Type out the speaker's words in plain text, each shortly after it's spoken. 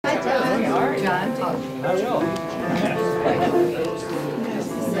I will.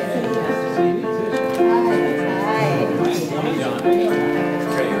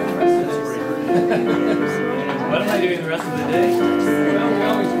 What am I doing the rest of the day?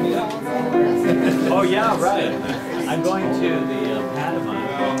 Oh yeah, right. I'm going to the Panama.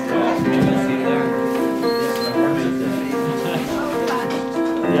 Maybe I'll see you there.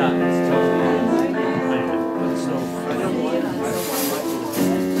 Yeah, it's totally.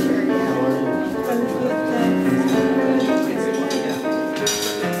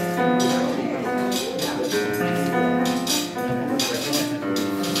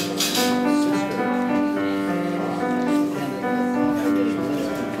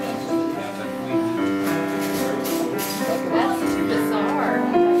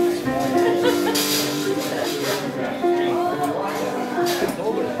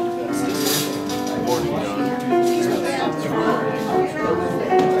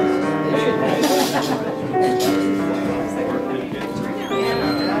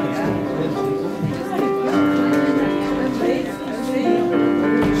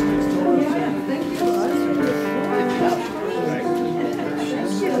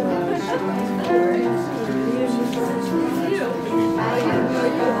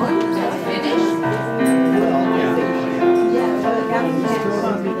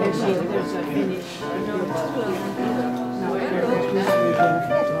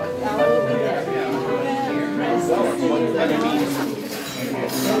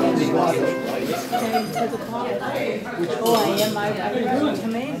 Oh, I am. I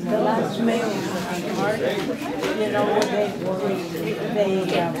come in the last mail you know, they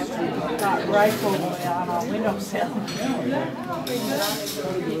got rifled on our windowsill.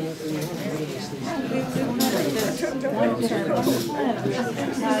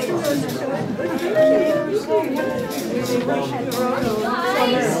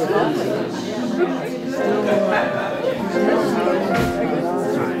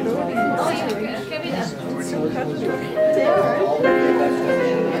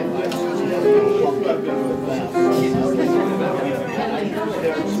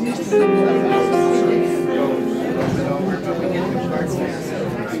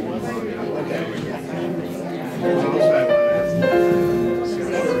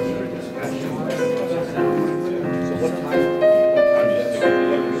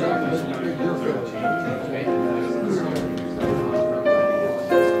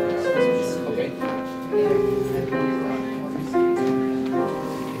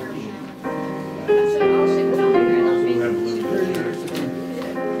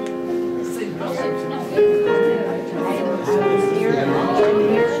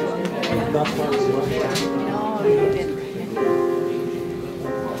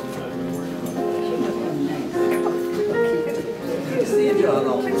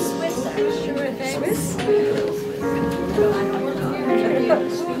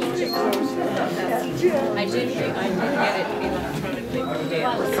 I did get it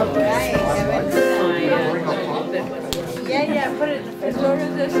electronically. Yeah, put it as long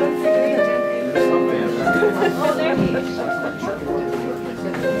as there's something. Oh, there he is.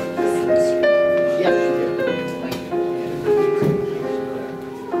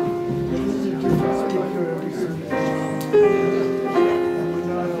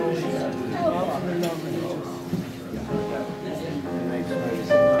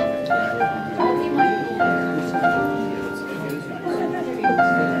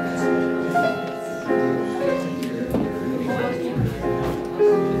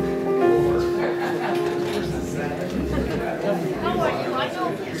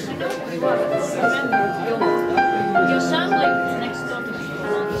 You sound like next door to me.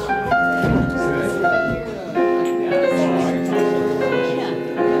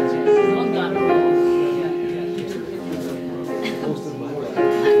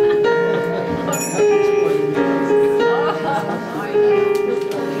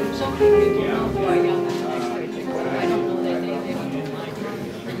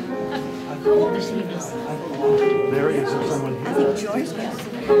 How old is he? There is someone here. I think George got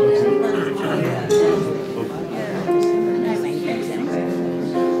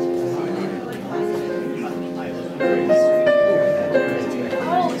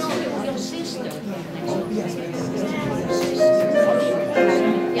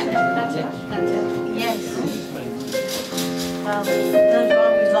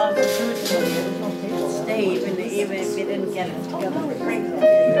even if we didn't get it together.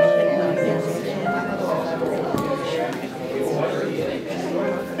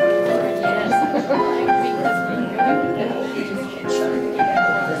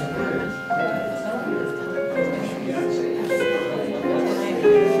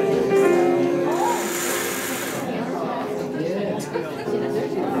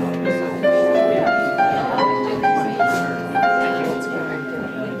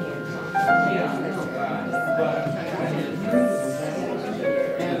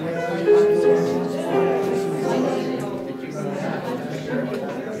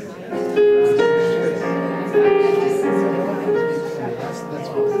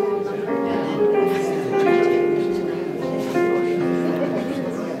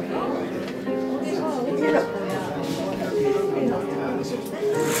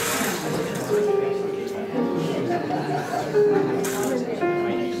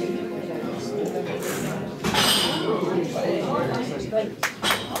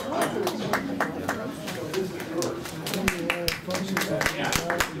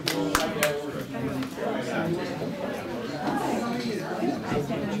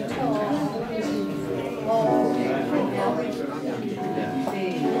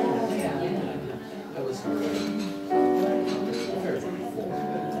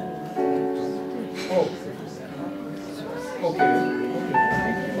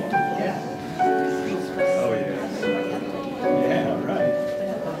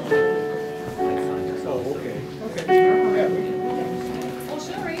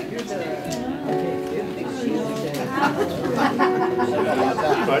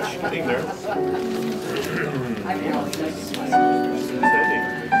 Much getting there.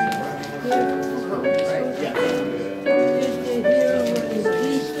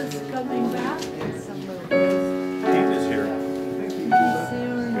 Coming back. Keith is here.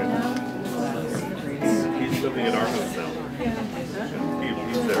 He's living at our house now.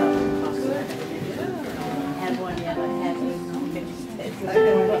 He's there. Had one yet, I had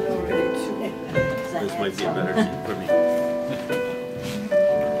This might be a better seat for me.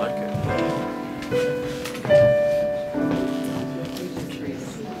 I like it.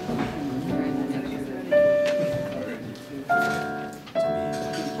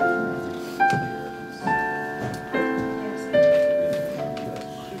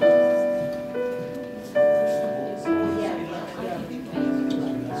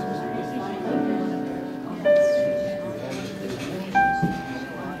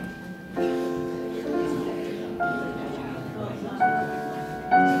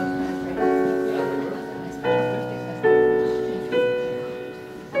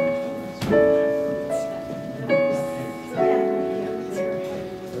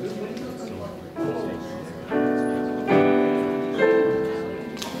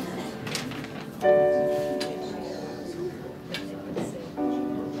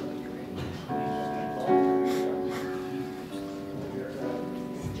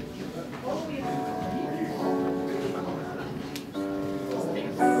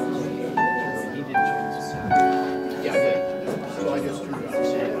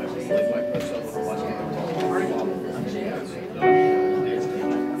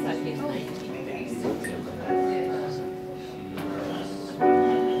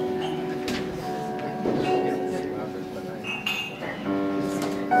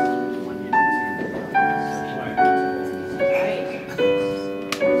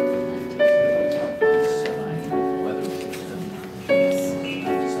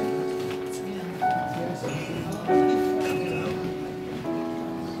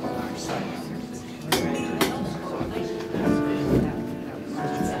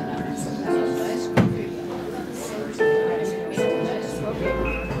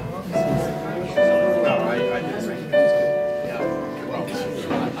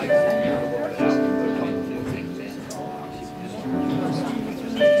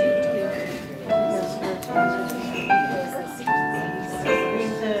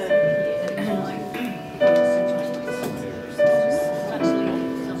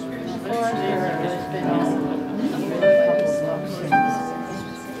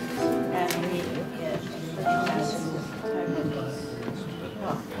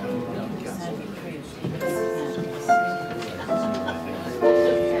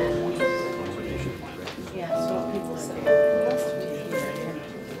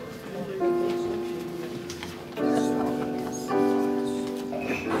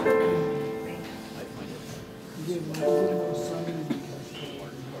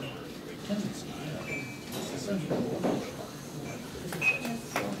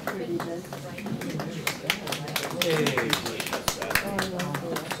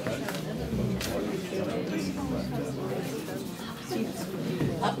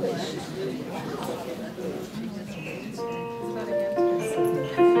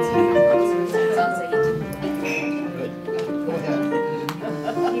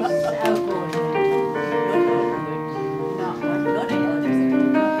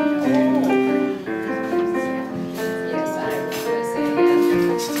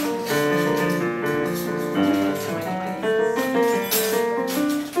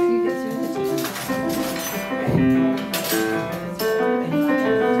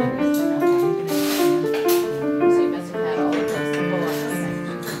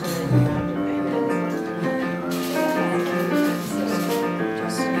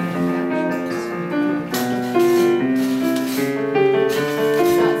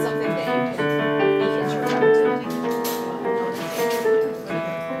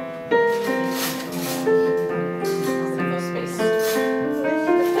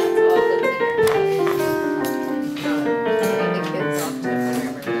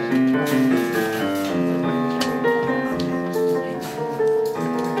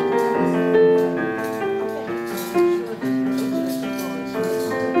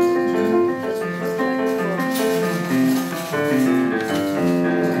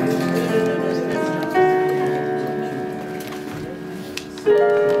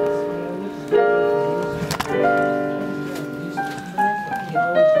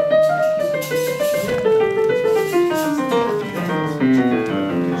 Another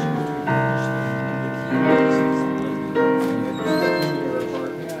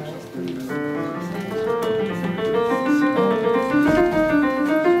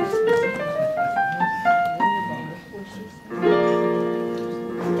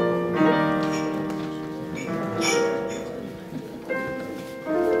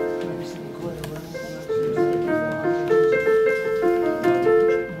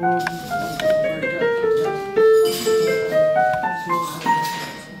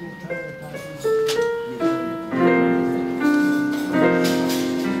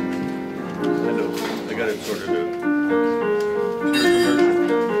therapy program.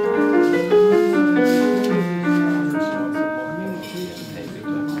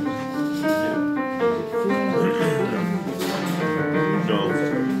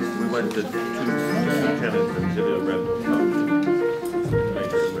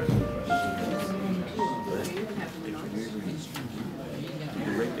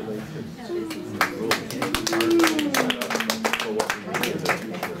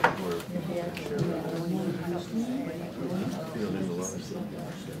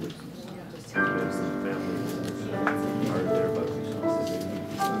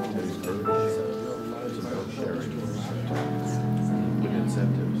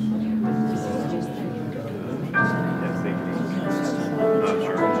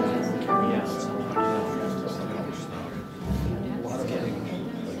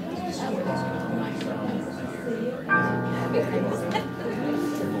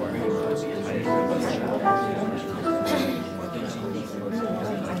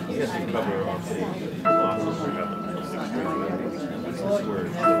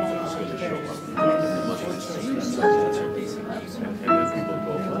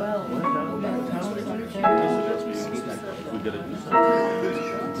 We're gonna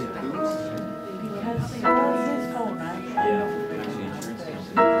have to go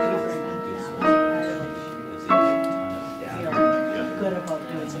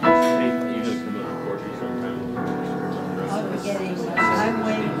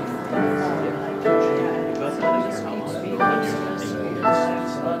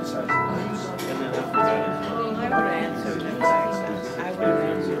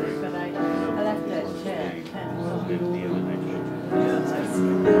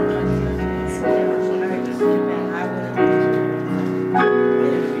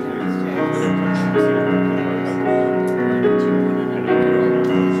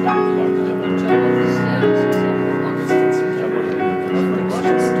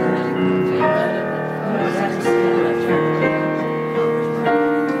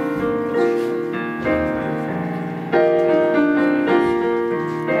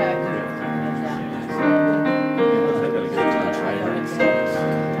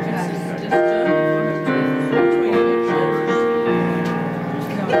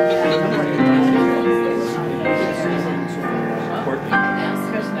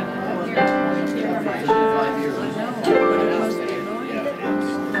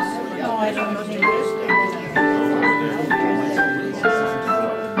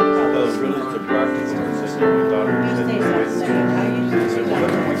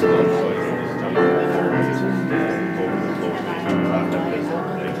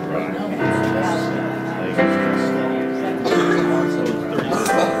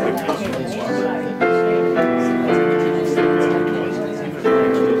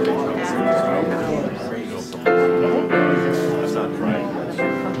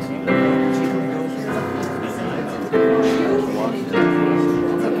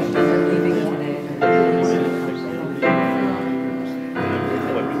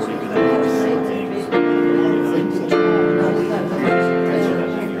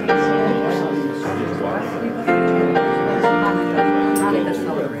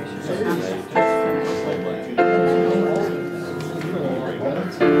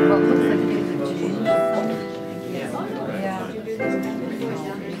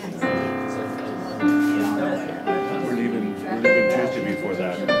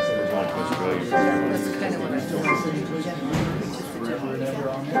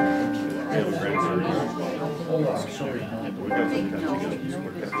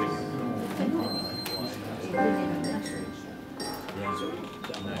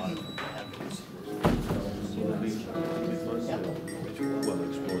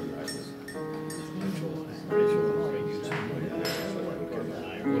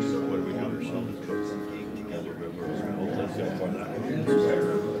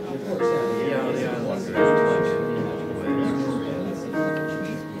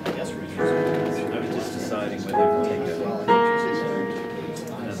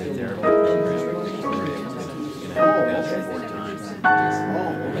 4 times.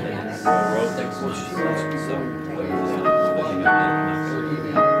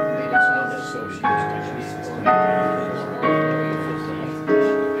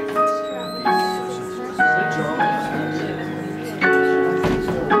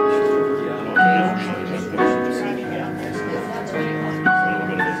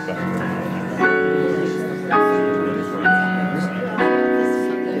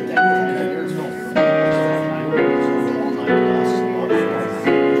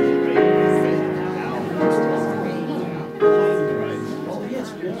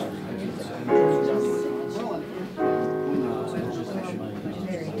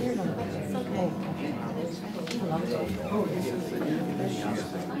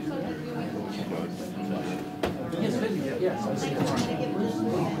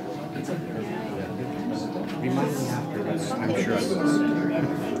 Remind me after this. I'm sure I will.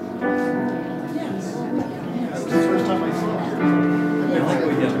 That's the first time I saw her. I think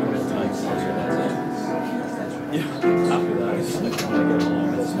we get them at times. Yeah. After that, it's like when I get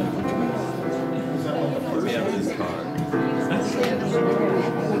home, it's like we have this car.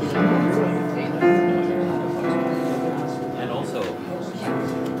 And also, I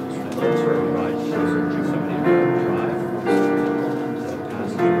learned to ride somebody to drive.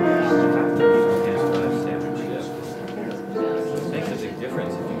 It makes a big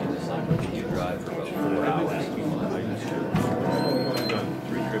difference if you can decide what you drive for about 4 hours. I used to. I've done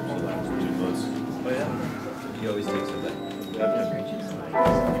 3 trips the last 2 months. Oh yeah? He always takes it back.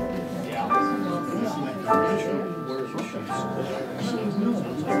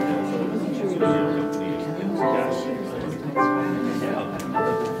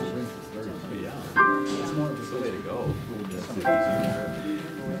 It's the way to go. The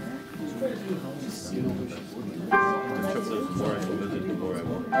trouble is, the more I go visit, the more I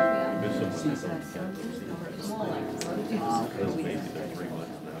won't miss someone. Because maybe they're 3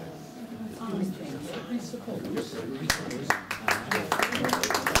 months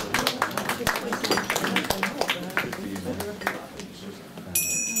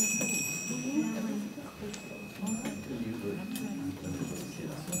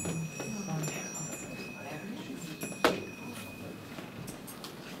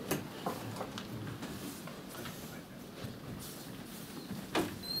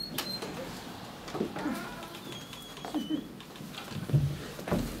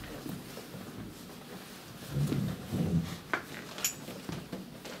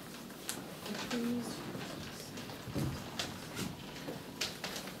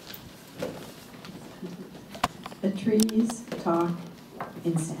The trees talk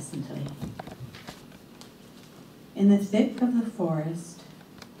incessantly. In the thick of the forest,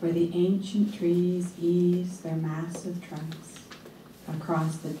 where the ancient trees ease their massive trunks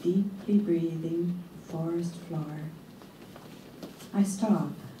across the deeply breathing forest floor, I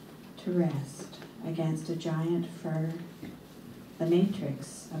stop to rest against a giant fir, the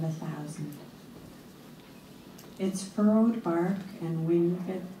matrix of 1,000. Its furrowed bark and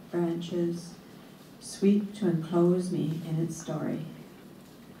winged branches sweep to enclose me in its story.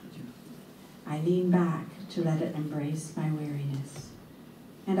 I lean back to let it embrace my weariness,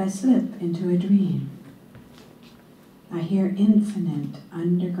 and I slip into a dream. I hear infinite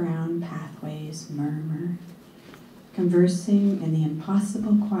underground pathways murmur, conversing in the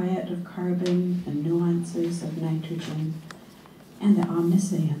impossible quiet of carbon and nuances of nitrogen and the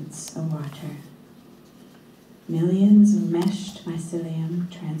omniscience of water. Millions of meshed mycelium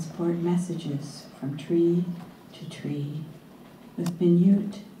transport messages from tree to tree with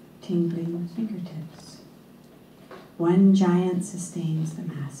minute, tingling fingertips. One giant sustains the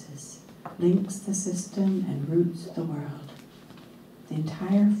masses, links the system, and roots the world. The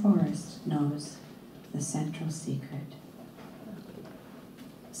entire forest knows the central secret.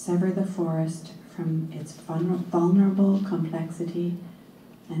 Sever the forest from its vulnerable complexity,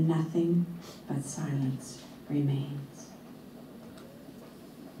 and nothing but silence remains.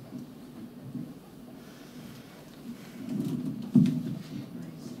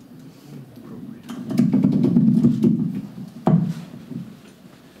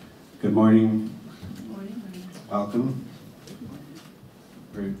 Good morning. Welcome.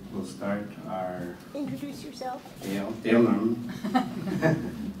 We'll start our Introduce yourself. Dale Norman.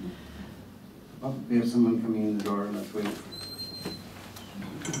 Oh, we have someone coming in the door. Let's wait.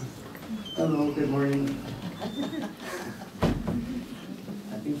 Hello, good morning. I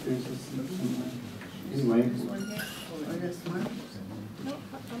think there's a seat somewhere. Anyway.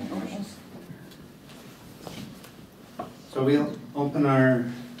 So we'll open our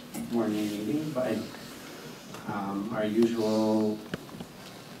morning meeting by our usual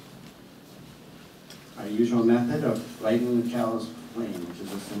method of lighting the chalice flame, which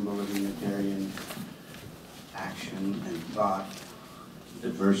is a symbol of Unitarian action and thought,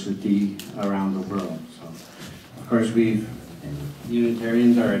 diversity around the world. So, of course,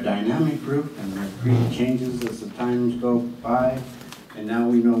 Unitarians are a dynamic group, and their creed changes as the times go by. And now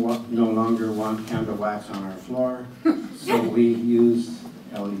we no longer want candle wax on our floor, so we use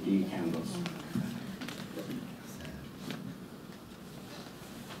LED candles.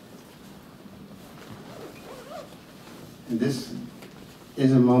 And this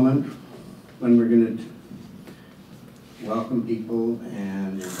is a moment when we're going to welcome people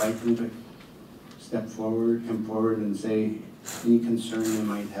and invite them to step forward, come forward and say any concern they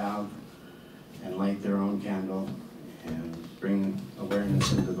might have and light their own candle and bring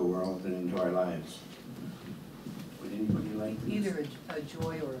awareness into the world and into our lives. Would anybody like this? Either a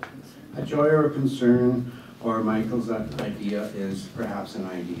joy or a concern. A joy or a concern, or Michael's idea is perhaps an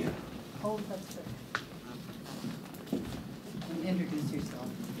idea. Oh, that's good. And introduce yourself.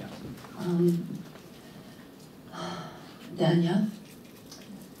 Danya,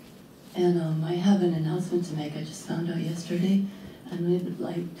 and I have an announcement to make. I just found out yesterday, and we would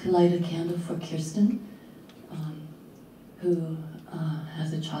like to light a candle for Kirsten, who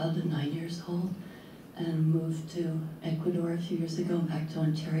has a child at 9 years old and moved to Ecuador a few years ago and back to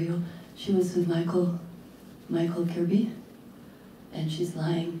Ontario. She was with Michael Kirby, and she's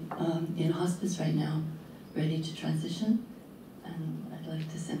lying in hospice right now, ready to transition, and I'd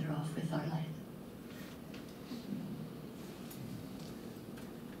like to send her off with our light.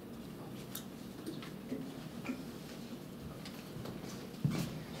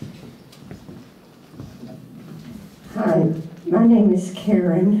 Hi, my name is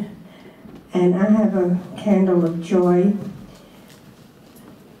Karen, and I have a candle of joy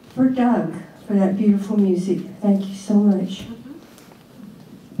for Doug for that beautiful music. Thank you so much.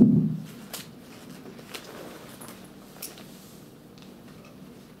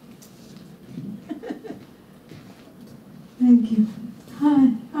 Thank you.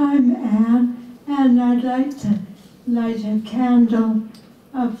 Hi, I'm Anne, and I'd like to light a candle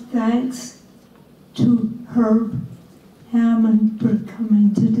of thanks to Herb Hammond for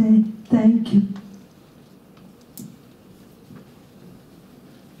coming today. Thank you.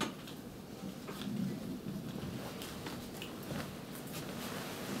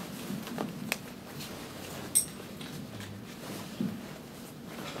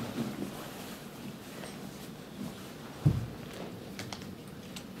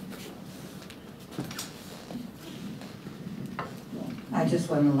 I just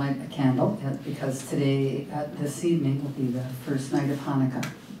want to light a candle because today, this evening, will be the first night of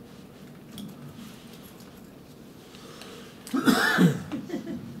Hanukkah.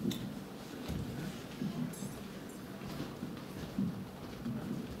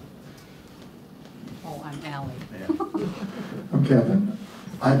 Oh, I'm Allie. I'm Kevin.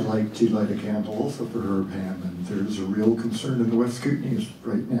 I'd like to light a candle also for Herb Hammond. There's a real concern in the West Kootenays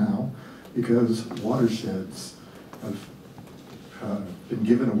right now because watersheds have been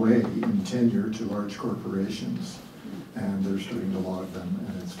given away in tenure to large corporations, and they're starting to log them,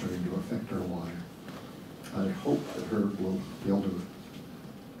 and it's starting to affect our water. I hope that Herb will be able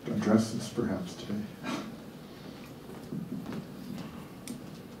to address this perhaps today.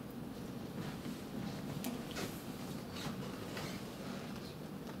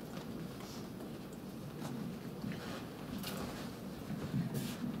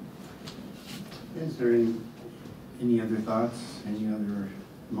 Is there any other thoughts, any other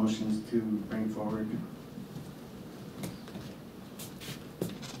motions to bring forward?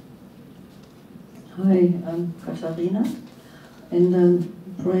 Hi, I'm Katarina, and I'm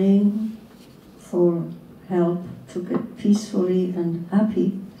praying for help to get peacefully and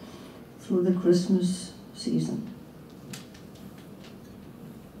happy through the Christmas season.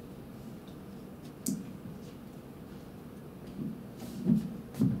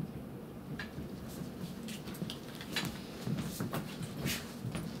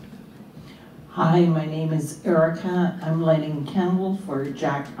 Hi, my name is Erica. I'm lighting a candle for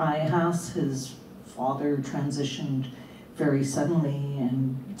Jack Ihas. His father transitioned very suddenly,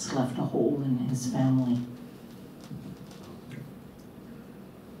 and it's left a hole in his family.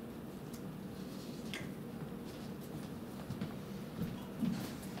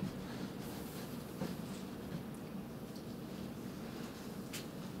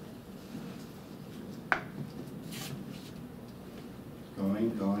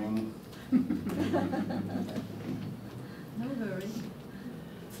 Going. No hurry.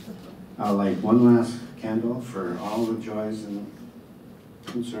 I'll light one last candle for all the joys and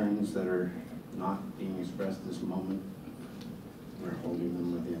concerns that are not being expressed this moment. We're holding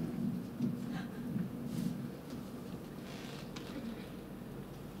them within.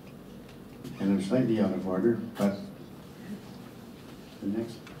 and they're slightly out of order, but the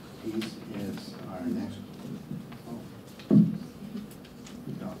next piece is our next. Oh.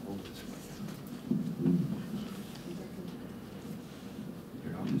 I'll hold this way.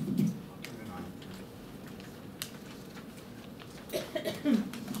 Here, I'll just put it on.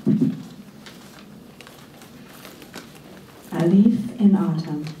 A leaf in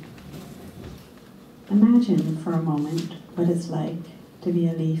autumn. Imagine for a moment what it's like to be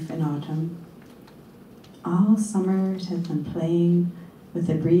a leaf in autumn. All summer it has been playing with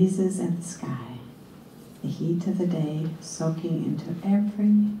the breezes and the sky, the heat of the day soaking into every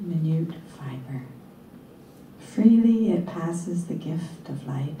minute fiber. Freely it passes the gift of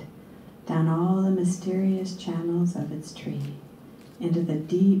light down all the mysterious channels of its tree into the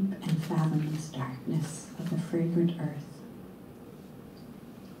deep and fathomless darkness of the fragrant earth.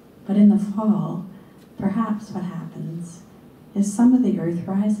 But in the fall, perhaps what happens is some of the earth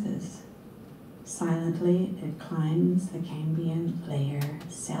rises. Silently, it climbs the Cambrian layer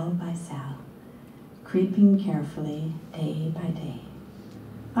cell by cell, creeping carefully day by day,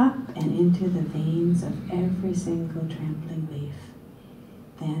 up and into the veins of every single trembling leaf.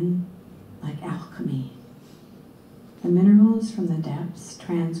 Then, like alchemy, the minerals from the depths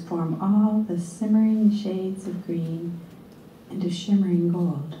transform all the simmering shades of green into shimmering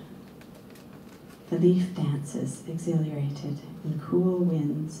gold. The leaf dances, exhilarated in cool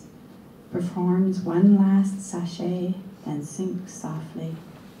winds, performs one last sachet, then sinks softly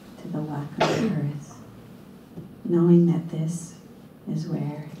to the welcome earth, knowing that this is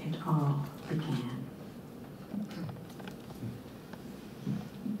where it all began.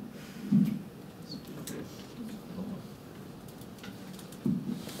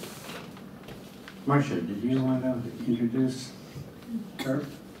 Marcia, did you want to introduce her?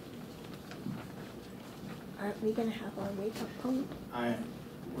 Aren't we going to have our wake-up poem?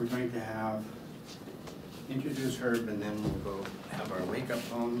 We're going to introduce Herb, and then we'll go have our wake-up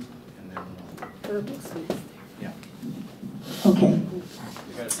poem, and then we'll... Herb will see us there. Yeah. Okay.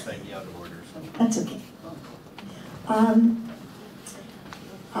 We got it slightly out of order, so... That's okay.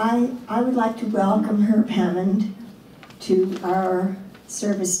 I would like to welcome Herb Hammond to our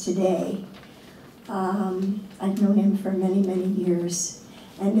service today. I've known him for many, many years.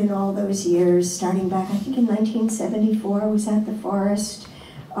 And in all those years, starting back, I think in 1974, I was at the forest,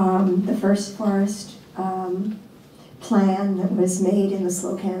 the first forest plan that was made in the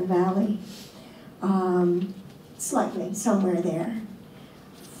Slocan Valley. Slightly, somewhere there.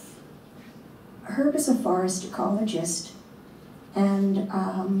 Herb is a forest ecologist, and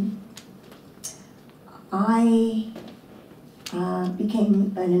I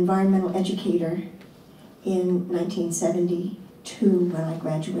became an environmental educator in 1972 when I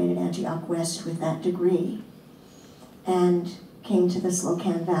graduated Antioch West with that degree and came to the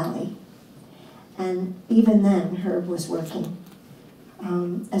Slocan Valley. And even then, Herb was working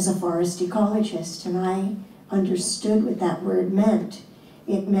as a forest ecologist, and I understood what that word meant.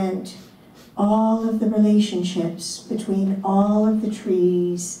 It meant all of the relationships between all of the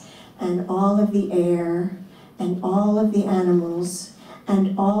trees and all of the air and all of the animals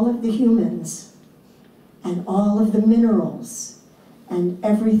and all of the humans and all of the minerals and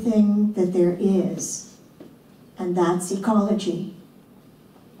everything that there is. And that's ecology,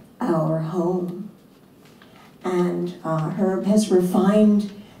 our home. And Herb has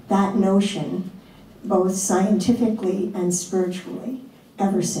refined that notion both scientifically and spiritually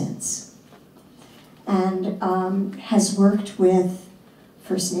ever since. And has worked with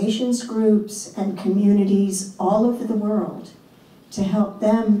First Nations groups and communities all over the world to help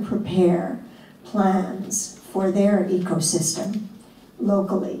them prepare plans for their ecosystem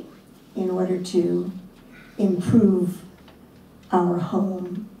locally in order to improve our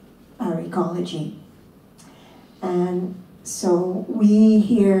home, our ecology. And so we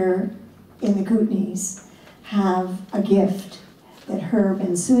here in the Kootenays have a gift that Herb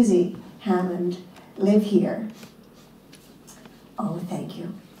and Susie Hammond live here. Oh, thank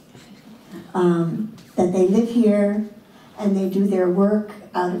you. That they live here and they do their work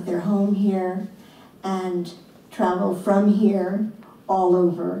out of their home here and travel from here all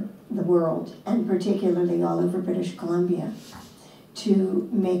over the world, and particularly all over British Columbia, to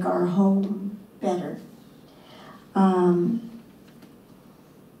make our home better.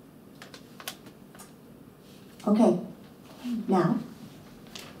 Okay, now,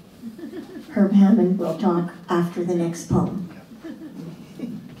 Herb Hammond will talk after the next poem.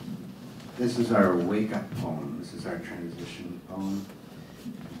 This is our wake-up poem. This is our transition poem.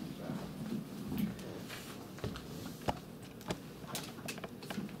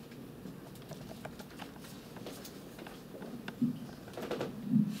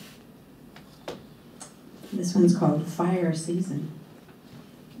 This one's called Fire Season.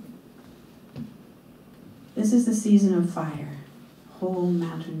 This is the season of fire. Whole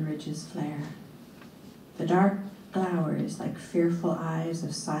mountain ridges flare. The dark glowers like fearful eyes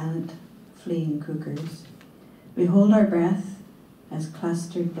of silent, fleeing cougars. We hold our breath as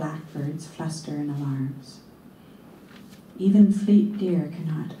clustered blackbirds fluster in alarms. Even fleet deer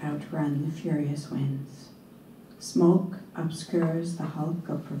cannot outrun the furious winds. Smoke obscures the hulk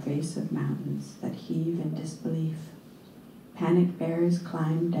of pervasive mountains that heave in disbelief. Panicked bears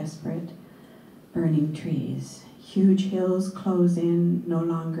climb desperate, burning trees. Huge hills close in, no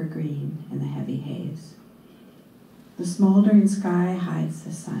longer green in the heavy haze. The smoldering sky hides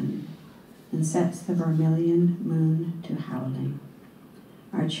the sun and sets the vermilion moon to howling.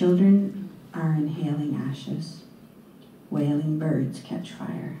 Our children are inhaling ashes. Wailing birds catch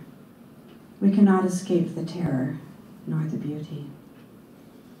fire. We cannot escape the terror nor the beauty.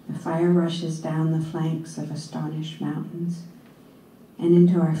 The fire rushes down the flanks of astonished mountains and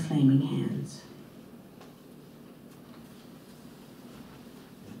into our flaming hands.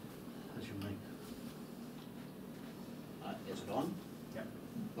 How's your mic? Is it on? Yep.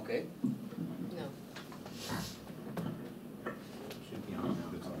 Okay. No, Should be on now.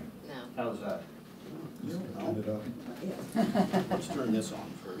 no. How's that? Turn it up. Let's turn this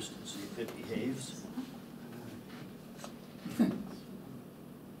on first and see if it behaves.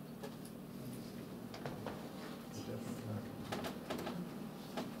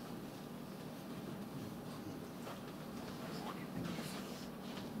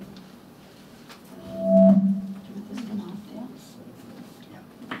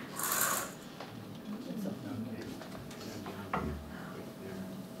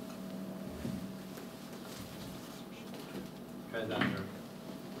 Try that here.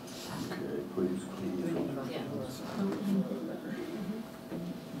 Okay, please clean. Yeah.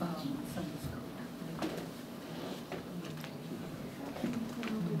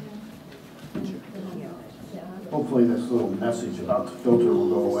 Hopefully this little message about the filter will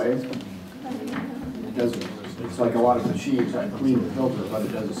go away. It doesn't, it's like a lot of machines, I clean the filter, but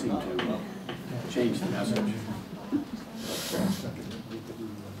it doesn't seem to change the message. Let's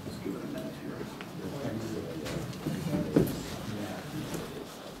give it a minute here.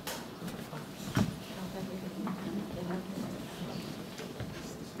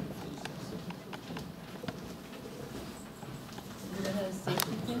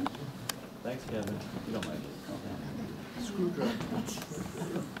 Thanks, Kevin. You don't mind.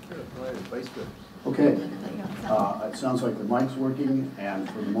 Okay, it sounds like the mic's working, and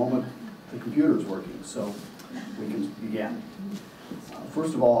for the moment, the computer's working, so we can begin.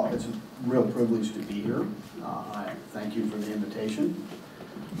 First of all, it's a real privilege to be here. I thank you for the invitation.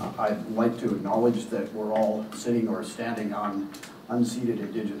 I'd like to acknowledge that we're all sitting or standing on unceded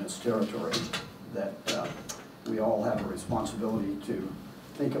Indigenous territory that we all have a responsibility to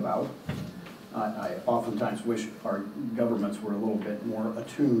think about. I oftentimes wish our governments were a little bit more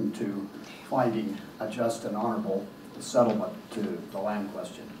attuned to finding a just and honorable settlement to the land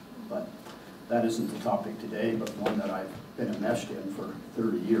question. But that isn't the topic today, but one that I've been enmeshed in for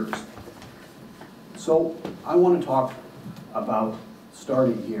 30 years. So I want to talk about,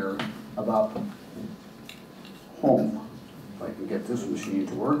 starting here, about home. If I can get this machine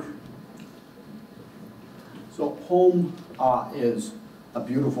to work. So home is a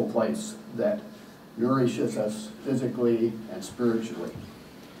beautiful place that nourishes us physically and spiritually.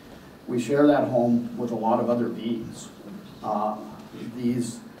 We share that home with a lot of other beings.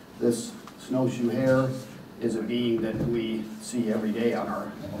 This snowshoe hare is a being that we see every day on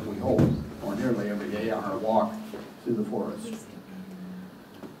our, we hope, or nearly every day on our walk through the forest.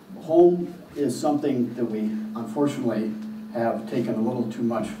 Home is something that we unfortunately have taken a little too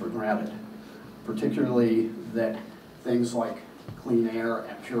much for granted, particularly that things like clean air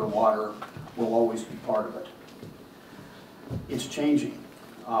and pure water will always be part of it. It's changing,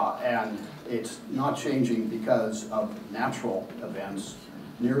 and it's not changing because of natural events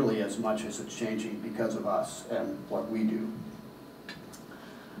nearly as much as it's changing because of us and what we do.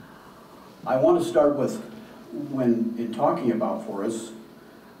 I want to start with, when in talking about forests,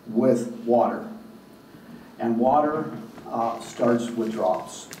 with water. And water starts with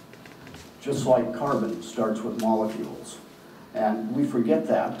drops, just like carbon starts with molecules. And we forget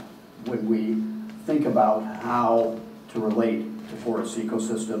that when we think about how to relate to forest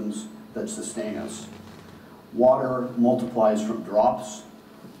ecosystems that sustain us. Water multiplies from drops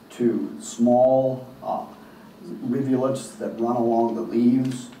to small rivulets that run along the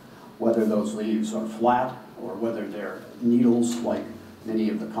leaves, whether those leaves are flat or whether they're needles like many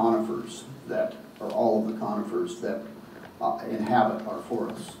of the conifers that, or all of the conifers that inhabit our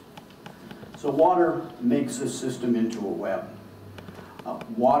forests. So water makes this system into a web.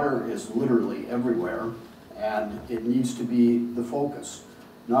 Water is literally everywhere, and it needs to be the focus,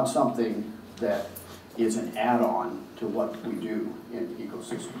 not something that is an add-on to what we do in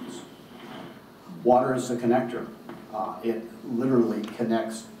ecosystems. Water is a connector. It literally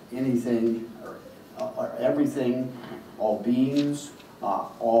connects anything or everything, all beings,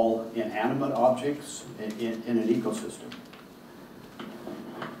 all inanimate objects in an ecosystem.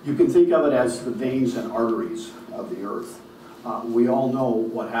 You can think of it as the veins and arteries of the earth. We all know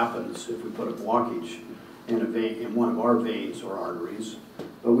what happens if we put a blockage in one of our veins or arteries,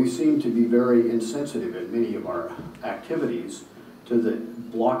 but we seem to be very insensitive in many of our activities to the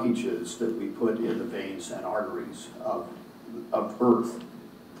blockages that we put in the veins and arteries of Earth.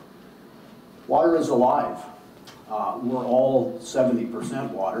 Water is alive. We're all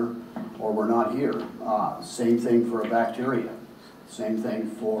 70% water, or we're not here. Same thing for a bacteria. Same thing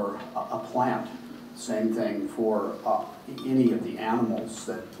for a plant. Same thing for any of the animals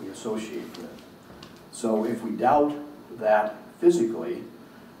that we associate with. So if we doubt that physically,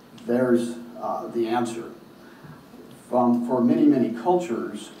 there's the answer. For many, many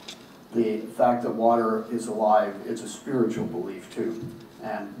cultures, the fact that water is alive is a spiritual belief too,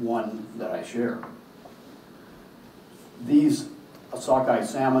 and one that I share. These sockeye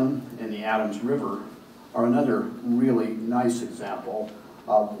salmon in the Adams River are another really nice example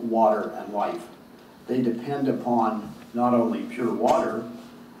of water and life. They depend upon not only pure water,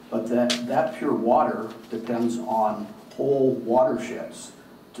 but that pure water depends on whole watersheds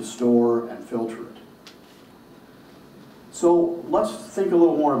to store and filter it. So let's think a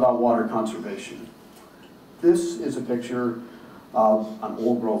little more about water conservation. This is a picture of an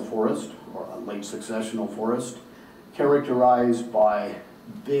old-growth forest, or a late successional forest, characterized by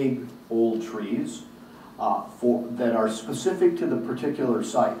big old trees that are specific to the particular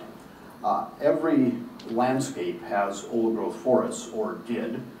site. Every landscape has old-growth forests, or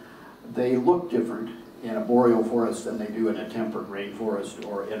did. They look different in a boreal forest than they do in a temperate rainforest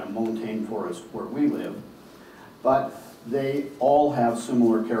or in a montane forest where we live, but they all have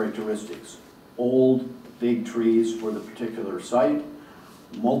similar characteristics. Old, big trees for the particular site,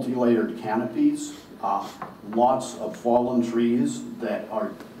 multi-layered canopies, lots of fallen trees that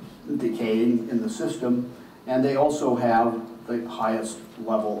are decaying in the system, and they also have the highest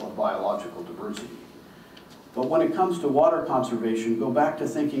level of biological diversity. But when it comes to water conservation, go back to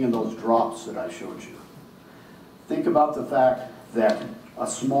thinking of those drops that I showed you. Think about the fact that a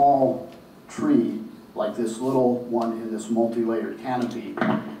small tree, like this little one in this multi-layered canopy,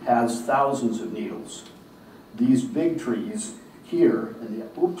 has thousands of needles. These big trees here in the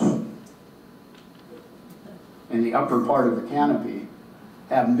upper part of the canopy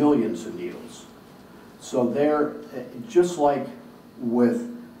have millions of needles. So they're, just like with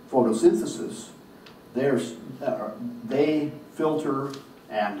photosynthesis, they filter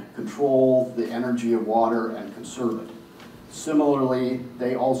and control the energy of water and conserve it. Similarly,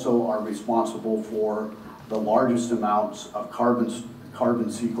 they also are responsible for the largest amounts of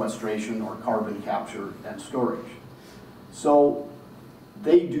carbon sequestration or carbon capture and storage. So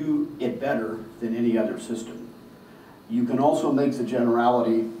they do it better than any other system. You can also make the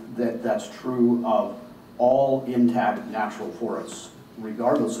generality that that's true of all intact natural forests,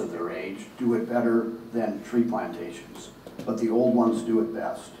 regardless of their age, do it better than tree plantations, but the old ones do it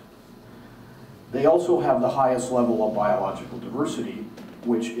best. They also have the highest level of biological diversity,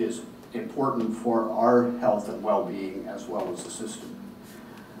 which is important for our health and well-being as well as the system.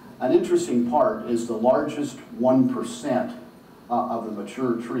 An interesting part is the largest 1% of the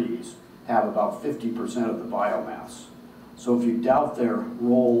mature trees have about 50% of the biomass. So if you doubt their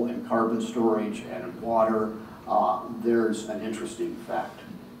role in carbon storage and in water, there's an interesting fact.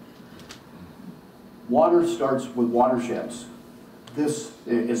 Water starts with watersheds. This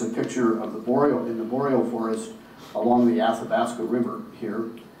is a picture of the boreal forest along the Athabasca River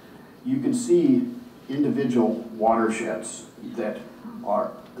here. You can see individual watersheds that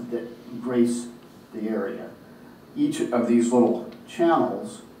grace the area. Each of these little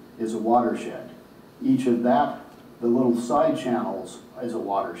channels is a watershed. Each of the little side channels is a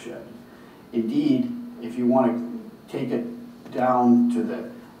watershed. Indeed, if you want to take it down to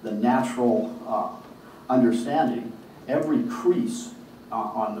the natural understanding, every crease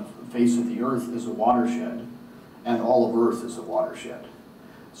on the face of the earth is a watershed, and all of Earth is a watershed.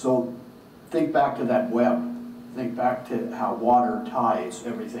 So think back to that web. Think back to how water ties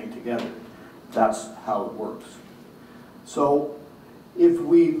everything together. That's how it works. So if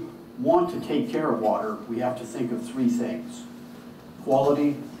we want to take care of water, we have to think of three things: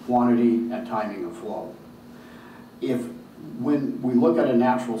 quality, quantity, and timing of flow. When we look at a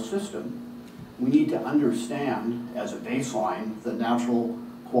natural system, we need to understand as a baseline the natural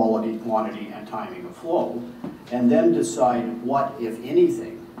quality, quantity, and timing of flow, and then decide what, if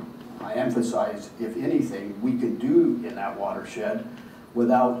anything, I emphasize, if anything, we can do in that watershed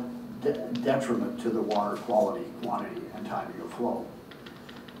without detriment to the water quality, quantity, and timing of flow.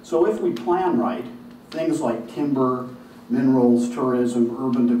 So if we plan right, things like timber, minerals, tourism,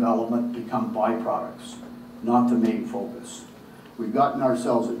 urban development become byproducts, not the main focus. We've gotten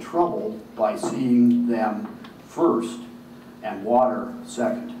ourselves in trouble by seeing them first and water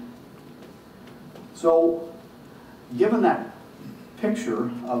second. So, given that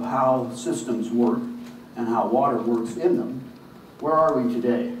picture of how systems work and how water works in them, where are we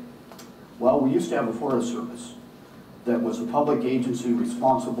today? Well, we used to have a Forest Service that was a public agency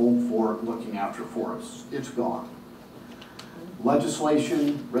responsible for looking after forests. It's gone.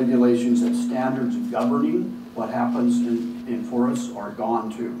 Legislation, regulations, and standards governing what happens in forests are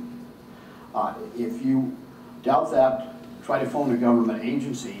gone too. If you doubt that, try to phone a government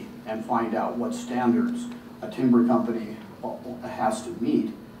agency and find out what standards a timber company has to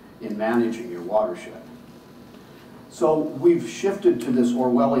meet in managing your watershed. So we've shifted to this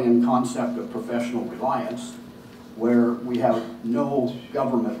Orwellian concept of professional reliance, where we have no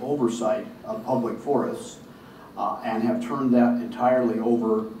government oversight of public forests and have turned that entirely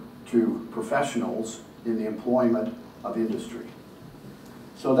over to professionals in the employment of industry.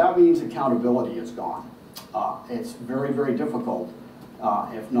 So that means accountability is gone. It's very, very difficult,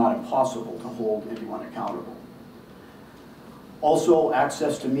 if not impossible, to hold anyone accountable. Also,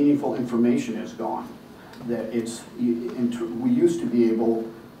 access to meaningful information is gone. We used to be able,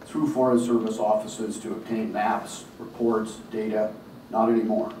 through Forest Service offices, to obtain maps, reports, data, not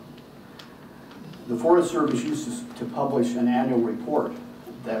anymore. The Forest Service used to publish an annual report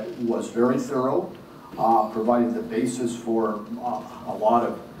that was very thorough, provided the basis for a lot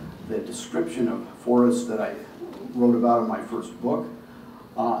of the description of forests that I wrote about in my first book.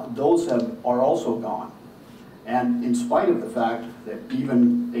 Those are also gone. And in spite of the fact that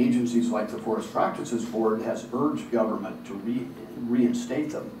even agencies like the Forest Practices Board has urged government to reinstate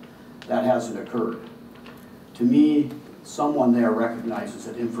them, that hasn't occurred. To me, someone there recognizes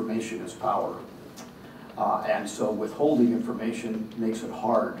that information is power. And so withholding information makes it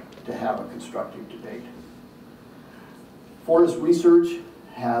hard to have a constructive debate. Forest research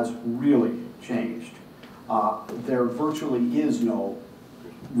has really changed. There virtually is no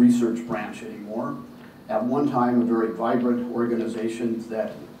research branch anymore. At one time, a very vibrant organization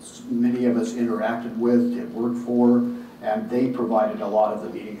that many of us interacted with, did work for, and they provided a lot of the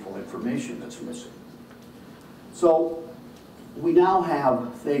meaningful information that's missing. So we now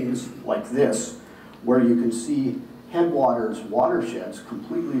have things like this, where you can see headwaters, watersheds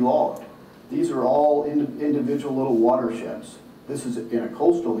completely logged. These are all individual little watersheds. This is in a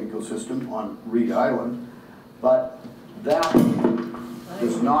coastal ecosystem on Reed Island, but that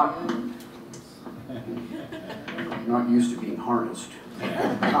is not used to being harnessed.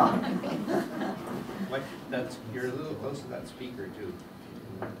 Like you're a little close to that speaker too.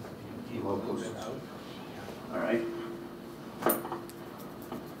 Keep a little bit out. All right.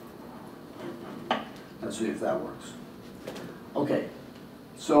 Let's see if that works. Okay,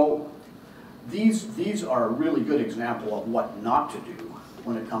 so these are a really good example of what not to do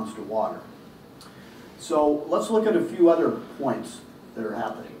when it comes to water. So let's look at a few other points that are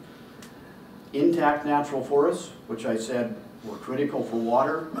happening. Intact natural forests, which I said were critical for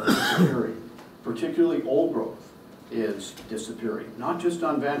water, are disappearing. Particularly old growth is disappearing, not just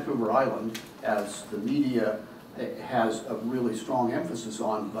on Vancouver Island, as the media has a really strong emphasis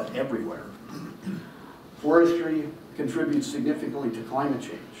on, but everywhere. Forestry contributes significantly to climate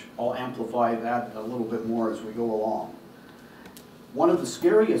change. I'll amplify that a little bit more as we go along. One of the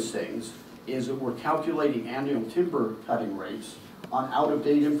scariest things is that we're calculating annual timber cutting rates on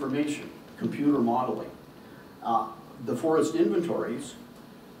out-of-date information, computer modeling. The forest inventories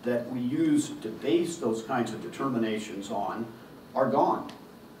that we use to base those kinds of determinations on are gone.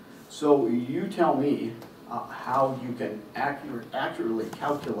 So you tell me how you can accurately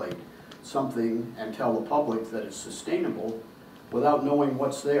calculate something and tell the public that it's sustainable without knowing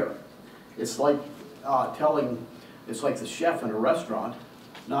what's there. It's like it's like the chef in a restaurant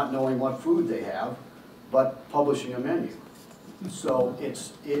not knowing what food they have, but publishing a menu. So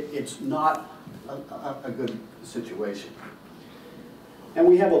it's not a good situation. And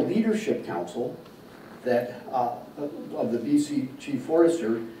we have a leadership council that of the BC Chief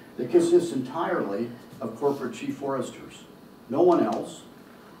Forester that consists entirely of corporate chief foresters. No one else.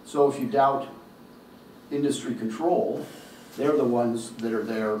 So if you doubt industry control, they're the ones that are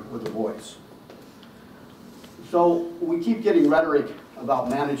there with a voice. So we keep getting rhetoric about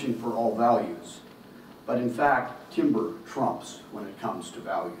managing for all values. But in fact, timber trumps when it comes to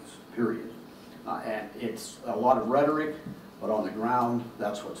values, period. And it's a lot of rhetoric, but on the ground,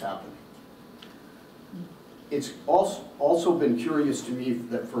 that's what's happening. It's also been curious to me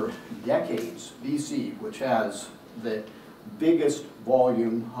that for decades, BC, which has the biggest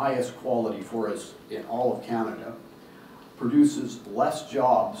volume, highest quality forests in all of Canada, produces less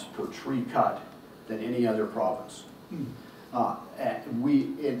jobs per tree cut than any other province. In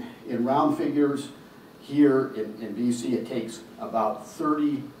round figures, here in BC, it takes about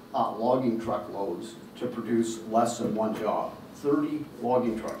 30 logging truckloads to produce less than one job. 30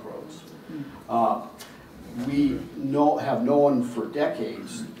 logging truckloads. We have known for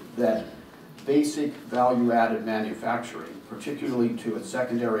decades that basic value-added manufacturing, particularly to a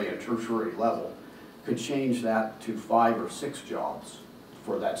secondary and tertiary level, could change that to 5 or 6 jobs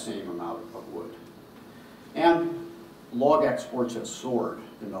for that same amount of wood. And log exports have soared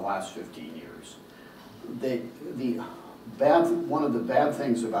in the last 15 years. One of the bad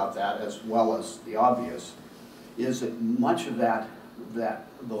things about that, as well as the obvious, is that much of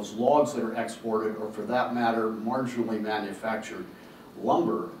those logs that are exported, or for that matter, marginally manufactured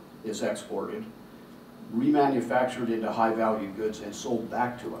lumber is exported, remanufactured into high-value goods, and sold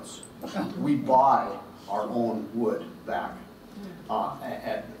back to us. We buy our own wood back,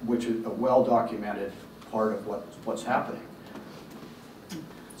 which is a well-documented part of what's happening.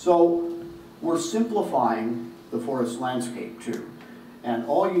 So we're simplifying the forest landscape too. And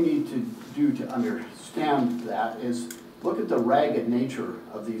all you need to do to understand that is look at the ragged nature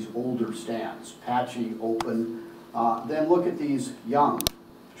of these older stands, patchy, open. Then look at these young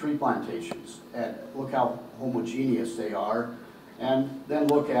tree plantations and look how homogeneous they are. And then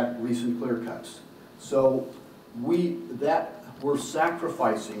look at recent clear cuts. So we're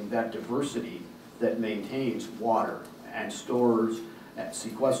sacrificing that diversity that maintains water and stores, and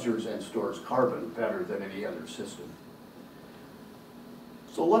sequesters and stores carbon better than any other system.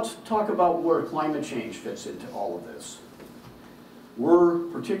 So let's talk about where climate change fits into all of this. We're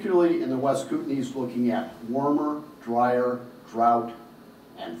particularly in the West Kootenays looking at warmer, drier, drought,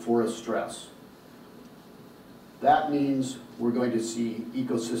 and forest stress. That means we're going to see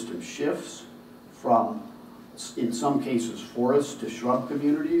ecosystem shifts from, in some cases, forests to shrub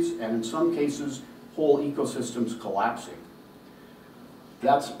communities, and in some cases, whole ecosystems collapsing.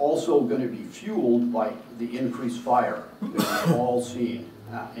 That's also going to be fueled by the increased fire that we've all seen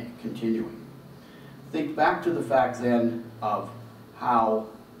continuing. Think back to the fact then of how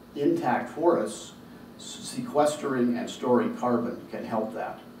intact forests, sequestering and storing carbon can help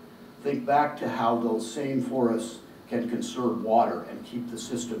that. Think back to how those same forests can conserve water and keep the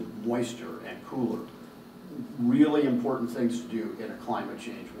system moister and cooler. Really important things to do in a climate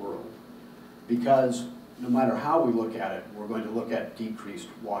change world. Because no matter how we look at it, we're going to look at decreased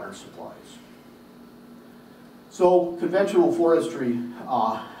water supplies. So conventional forestry,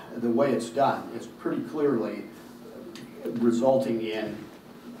 the way it's done, is pretty clearly resulting in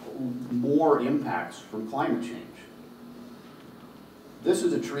more impacts from climate change. This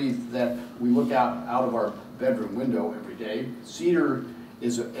is a tree that we look out of our bedroom window every day. Cedar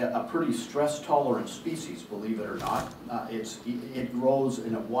is a pretty stress-tolerant species, believe it or not. It grows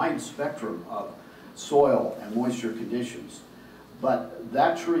in a wide spectrum of soil and moisture conditions. But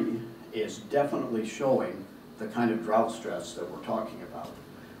that tree is definitely showing the kind of drought stress that we're talking about.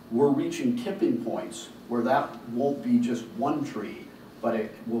 We're reaching tipping points where that won't be just one tree, but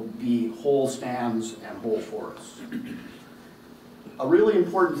it will be whole stands and whole forests. A really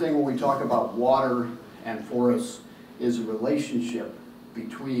important thing when we talk about water and forests is a relationship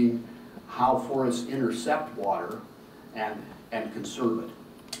between how forests intercept water and conserve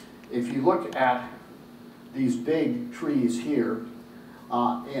it. If you look at these big trees here,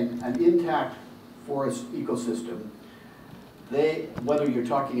 in an intact forest ecosystem, whether you're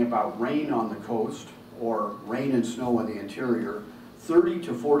talking about rain on the coast or rain and snow in the interior, 30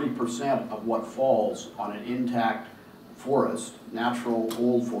 to 40% of what falls on an intact forest, natural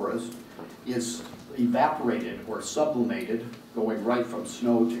old forest, is evaporated or sublimated, going right from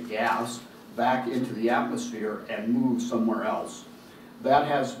snow to gas, back into the atmosphere and moved somewhere else. That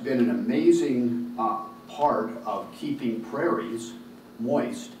has been an amazing part of keeping prairies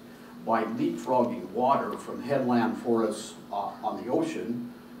moist by leapfrogging water from headland forests on the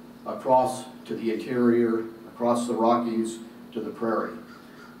ocean across to the interior, across the Rockies to the prairie.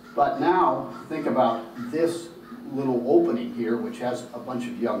 But now think about this little opening here, which has a bunch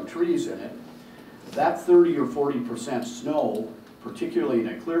of young trees in it. That 30 or 40% snow, particularly in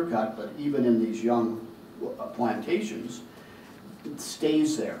a clear cut, but even in these young plantations, it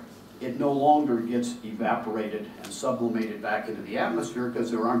stays there. it no longer gets evaporated and sublimated back into the atmosphere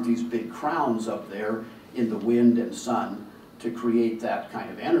because there aren't these big crowns up there in the wind and sun to create that kind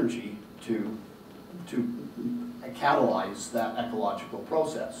of energy to catalyze that ecological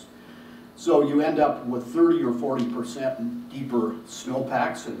process. So you end up with 30 or 40% deeper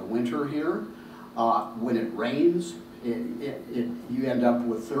snowpacks in the winter here. When it rains, you end up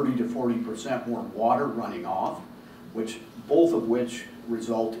with 30 to 40% more water running off, both of which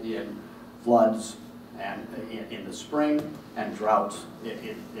result in floods and in the spring and droughts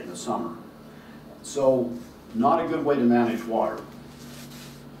in the summer. So not a good way to manage water.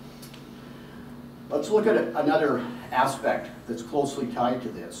 Let's look at another aspect that's closely tied to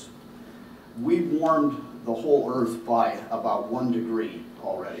this. We've warmed the whole Earth by about 1 degree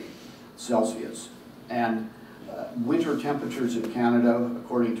already, Celsius. And winter temperatures in Canada,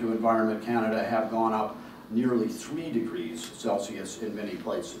 according to Environment Canada, have gone up nearly 3 degrees Celsius in many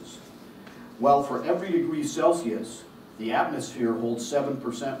places. Well, for every degree Celsius, the atmosphere holds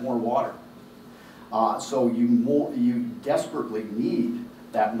 7% more water. So you desperately need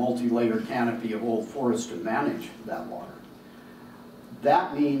that multi-layered canopy of old forest to manage that water.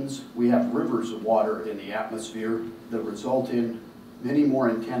 That means we have rivers of water in the atmosphere that result in many more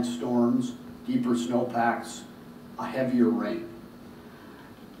intense storms, deeper snowpacks, a heavier rain.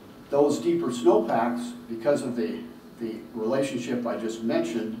 Those deeper snowpacks, because of the relationship I just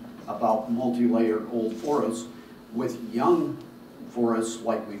mentioned about multi-layered old forests, with young forests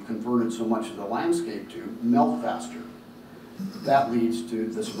like we've converted so much of the landscape to, melt faster. That leads to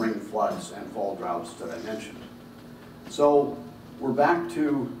the spring floods and fall droughts that I mentioned. So we're back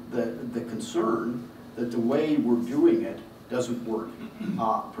to the concern that the way we're doing it doesn't work,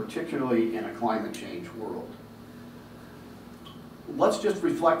 particularly in a climate change world. Let's just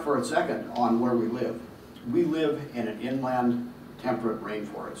reflect for a second on where we live. We live in an inland temperate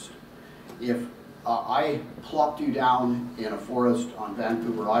rainforest. If I plopped you down in a forest on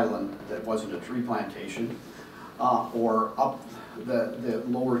Vancouver Island that wasn't a tree plantation, or up the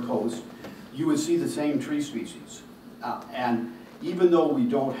lower coast, you would see the same tree species. And even though we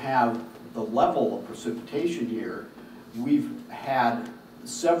don't have the level of precipitation here, we've had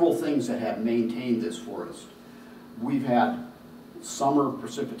several things that have maintained this forest. We've had summer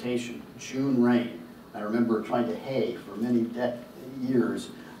precipitation, June rain. I remember trying to hay for many years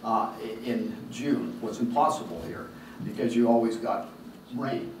in June. It was impossible here because you always got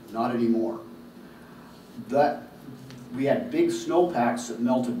rain, not anymore. We had big snowpacks that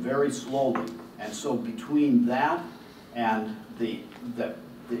melted very slowly, and so between that and the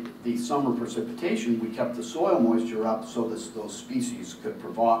summer precipitation, we kept the soil moisture up so those species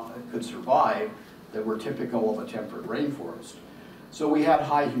could survive that were typical of a temperate rainforest. So we had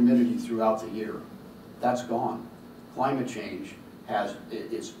high humidity throughout the year. That's gone. Climate change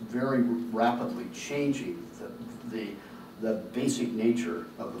is very rapidly changing the basic nature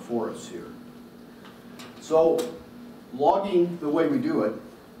of the forests here. So logging the way we do it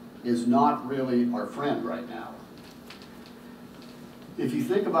is not really our friend right now. If you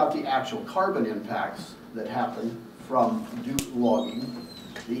think about the actual carbon impacts that happen from logging,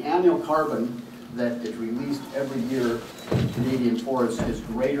 the annual carbon that is released every year in Canadian forests is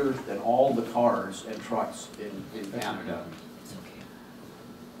greater than all the cars and trucks in Canada.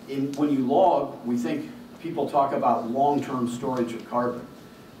 When you log, people talk about long-term storage of carbon.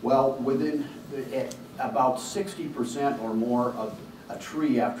 Well, within about 60% or more of a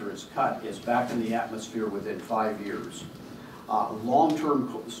tree after it's cut is back in the atmosphere within 5 years.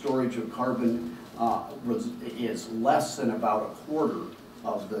 Long-term storage of carbon is less than about 1/4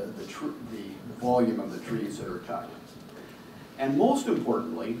 of the volume of the trees that are cut. And most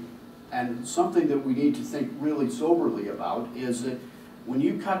importantly, and something that we need to think really soberly about, is that when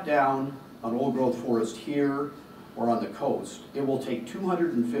you cut down an old-growth forest here or on the coast, it will take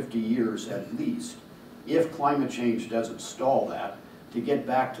 250 years at least, if climate change doesn't stall that, to get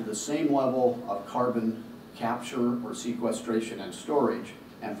back to the same level of carbon capture or sequestration and storage,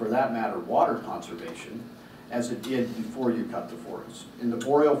 and for that matter, water conservation, as it did before you cut the forest. In the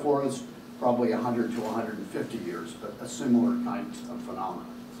boreal forest, probably 100 to 150 years, but a similar kind of phenomenon.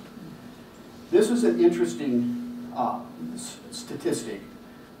 This is an interesting statistic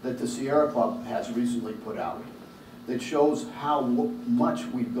that the Sierra Club has recently put out that shows how much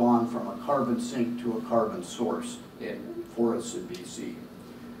we've gone from a carbon sink to a carbon source in forests in BC.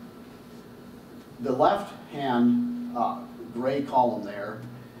 The left-hand gray column there,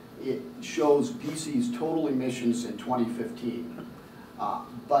 it shows BC's total emissions in 2015.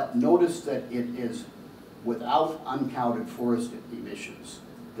 But notice that it is without uncounted forest emissions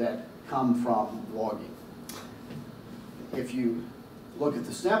that come from logging. If you look at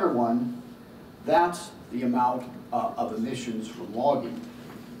the center one, that's the amount of emissions from logging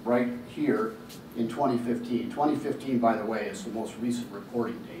right here in 2015. 2015, by the way, is the most recent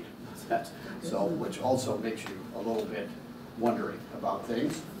reporting date. So, which also makes you a little bit wondering about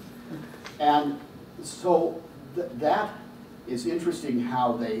things. And so that is interesting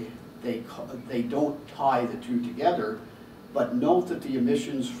how they don't tie the two together, but note that the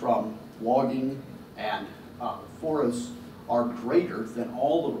emissions from logging and forests are greater than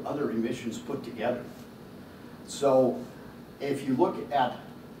all the other emissions put together. So if you look at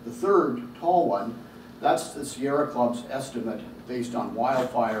the third tall one, that's the Sierra Club's estimate based on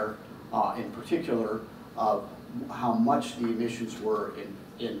wildfire in particular of how much the emissions were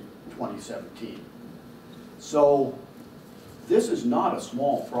in 2017. So this is not a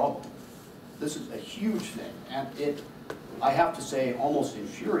small problem. This is a huge thing, and it, I have to say, almost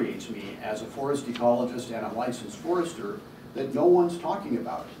infuriates me as a forest ecologist and a licensed forester that no one's talking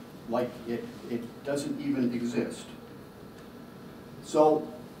about it, like it doesn't even exist. So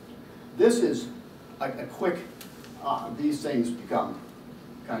this is a quick, these things become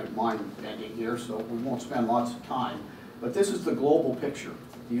kind of mind-bending here, so we won't spend lots of time, but this is the global picture.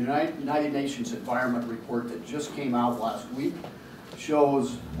 The United Nations Environment Report that just came out last week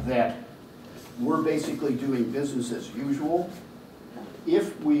shows that we're basically doing business as usual.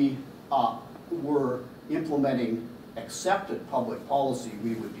 If we were implementing accepted public policy,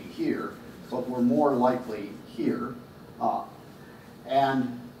 we would be here, but we're more likely here.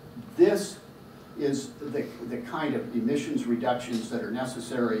 And this is the kind of emissions reductions that are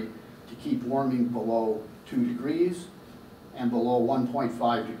necessary to keep warming below 2 degrees and below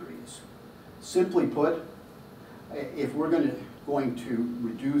 1.5 degrees. Simply put, if we're going to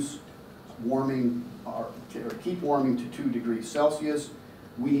reduce warming or keep warming to 2 degrees Celsius,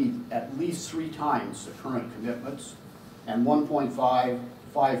 we need at least 3 times the current commitments, and 1.5,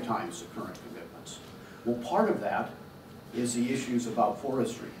 5 times the current commitments. Well, part of that is the issues about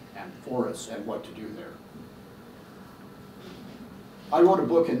forestry and forests and what to do there. I wrote a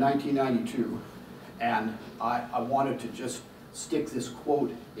book in 1992, and I wanted to just stick this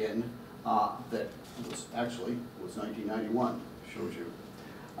quote in that was actually was 1991, shows you.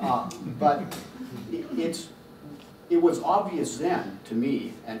 But it was obvious then to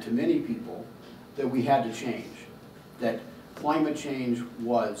me and to many people that we had to change, that climate change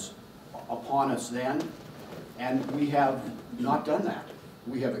was upon us then, and we have not done that.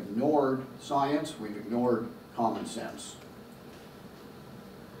 We have ignored science, we've ignored common sense.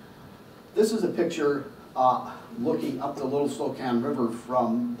 This is a picture looking up the Little Slocan River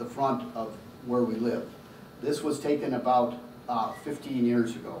from the front of where we live. This was taken about 15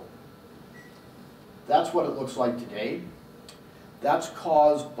 years ago. That's what it looks like today. That's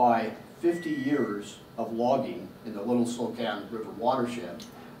caused by 50 years of logging in the Little Slocan River watershed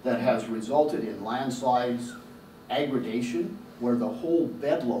that has resulted in landslides, aggradation, where the whole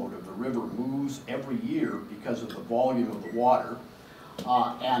bedload of the river moves every year because of the volume of the water.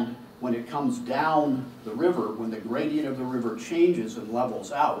 And when it comes down the river, when the gradient of the river changes and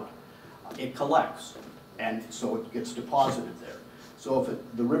levels out, it collects, and so it gets deposited there. So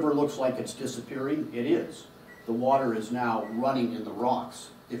if the river looks like it's disappearing, it is. The water is now running in the rocks.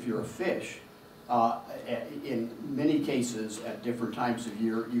 If you're a fish, in many cases at different times of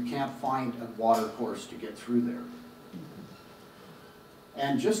year, you can't find a water course to get through there.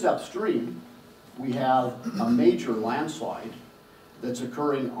 And just upstream, we have a major landslide that's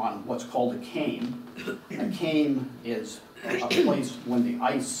occurring on what's called a came. A came is a place when the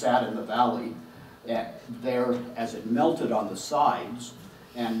ice sat in the valley there as it melted on the sides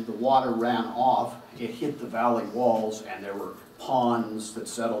and the water ran off, it hit the valley walls, and there were ponds that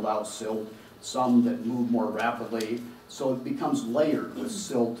settled out silt, some that moved more rapidly, so it becomes layered with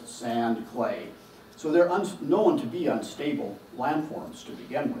silt, sand, clay. So they're known to be unstable landforms to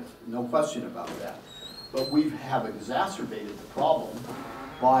begin with, no question about that. But we have exacerbated the problem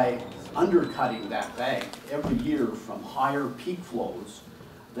by undercutting that bank every year from higher peak flows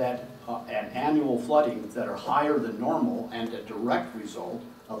that and annual flooding that are higher than normal and a direct result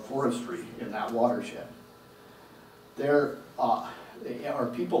of forestry in that watershed. There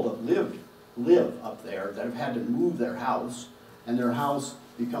are people that live up there that have had to move their house, and their house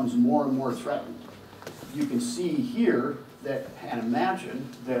becomes more and more threatened. You can see here that, and imagine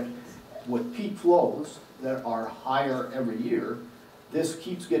that with peak flows that are higher every year, this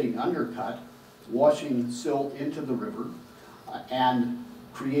keeps getting undercut, washing silt into the river, and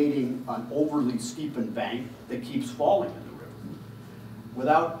creating an overly steepened bank that keeps falling in the river.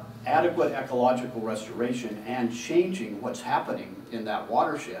 Without adequate ecological restoration and changing what's happening in that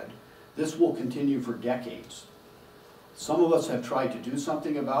watershed, this will continue for decades. Some of us have tried to do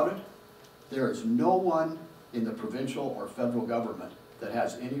something about it. There is no one in the provincial or federal government that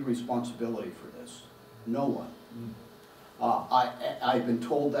has any responsibility for this. No one. I've been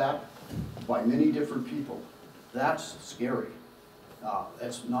told that by many different people. That's scary.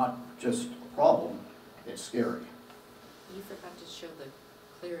 It's not just a problem, it's scary. You forgot to show the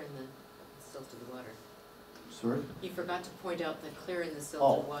clear in the silted water. Sorry? You forgot to point out the clear in the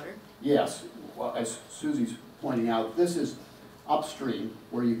silted water? Yes. Well, as Susie's pointing out, this is upstream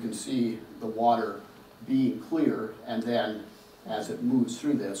where you can see the water being clear, and then as it moves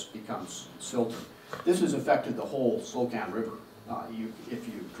through this becomes silted. This has affected the whole Slocan River. If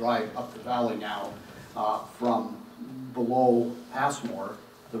you drive up the valley now from below Passmore,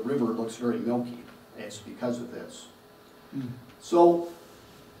 the river looks very milky. It's because of this. So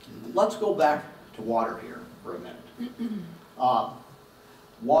let's go back to water here for a minute.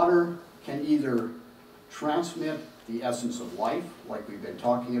 Water can either transmit the essence of life, like we've been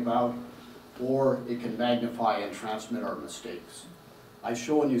talking about, or it can magnify and transmit our mistakes. I've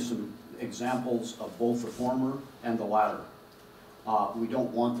shown you some examples of both the former and the latter. We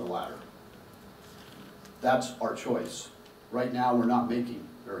don't want the latter. That's our choice. Right now, we're not making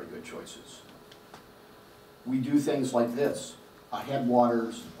very good choices. We do things like this. A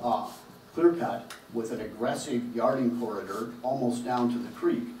headwaters clear cut with an aggressive yarding corridor almost down to the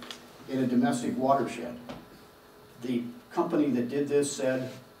creek in a domestic watershed. The company that did this said,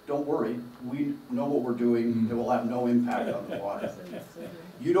 don't worry, we know what we're doing, it will have no impact on the water.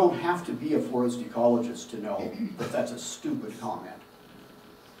 You don't have to be a forest ecologist to know that that's a stupid comment.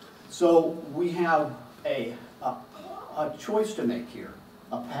 So we have a choice to make here,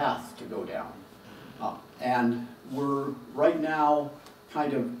 a path to go down. And we're right now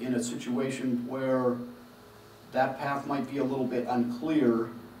kind of in a situation where that path might be a little bit unclear,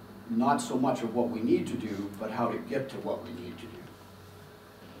 not so much of what we need to do, but how to get to what we need to do.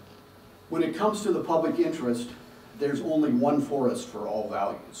 When it comes to the public interest, there's only one forest for all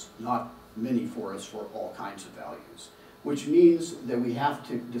values, not many forests for all kinds of values, which means that we have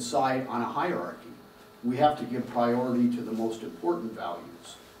to decide on a hierarchy. We have to give priority to the most important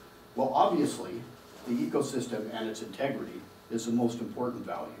values. Well, obviously, the ecosystem and its integrity is the most important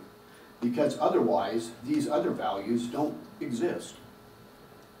value, because otherwise, these other values don't exist.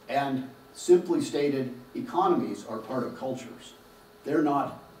 And simply stated, economies are part of cultures. They're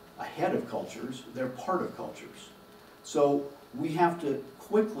not ahead of cultures, they're part of cultures. So we have to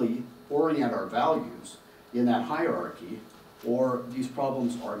quickly orient our values in that hierarchy, or these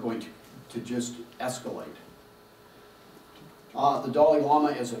problems are going to just escalate. The Dalai Lama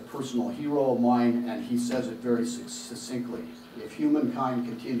is a personal hero of mine, and he says it very succinctly. If humankind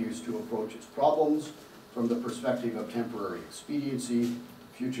continues to approach its problems from the perspective of temporary expediency,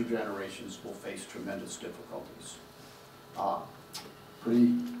 future generations will face tremendous difficulties.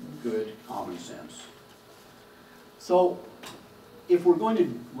 Pretty good common sense. So, if we're going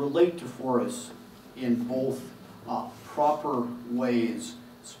to relate to forests in both proper ways,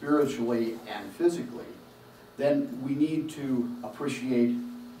 spiritually and physically, then we need to appreciate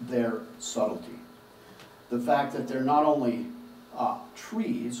their subtlety. The fact that they're not only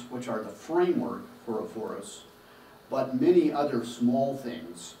trees, which are the framework for a forest, but many other small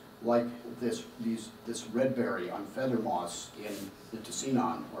things, like this redberry on feather moss in the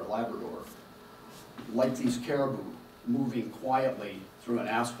Tessinon or Labrador, like these caribou moving quietly through an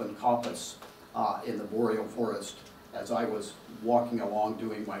aspen coppice in the boreal forest as I was walking along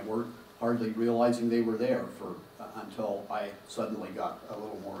doing my work, hardly realizing they were there until I suddenly got a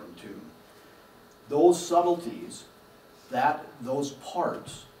little more in tune. Those subtleties, those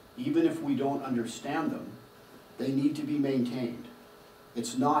parts, even if we don't understand them, they need to be maintained.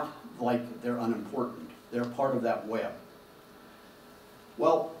 It's not like they're unimportant. They're part of that web.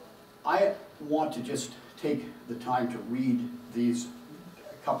 Well, I want to just take the time to read these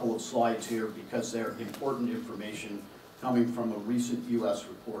couple of slides here because they're important information coming from a recent US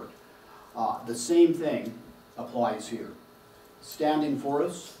report. The same thing applies here. Standing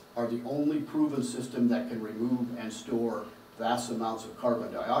forests are the only proven system that can remove and store vast amounts of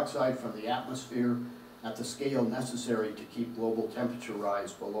carbon dioxide from the atmosphere at the scale necessary to keep global temperature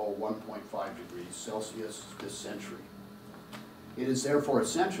rise below 1.5 degrees Celsius this century. It is therefore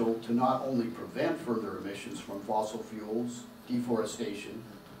essential to not only prevent further emissions from fossil fuels, deforestation,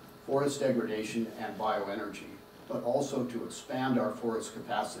 forest degradation, and bioenergy, but also to expand our forest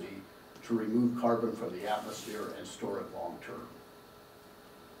capacity to remove carbon from the atmosphere and store it long term.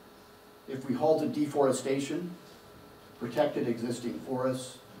 If we halted deforestation, protected existing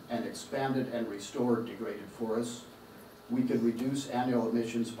forests, and expanded and restored degraded forests, we could reduce annual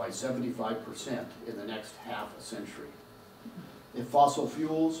emissions by 75% in the next half a century. If fossil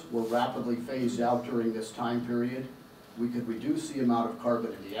fuels were rapidly phased out during this time period, we could reduce the amount of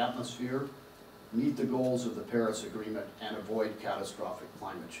carbon in the atmosphere, meet the goals of the Paris Agreement, and avoid catastrophic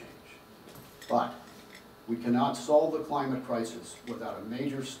climate change. But we cannot solve the climate crisis without a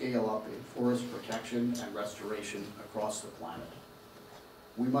major scale-up in forest protection and restoration across the planet.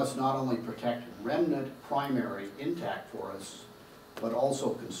 We must not only protect remnant primary intact forests, but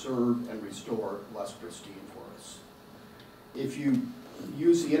also conserve and restore less pristine forests. If you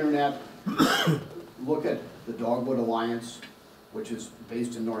use the internet, look at the Dogwood Alliance, which is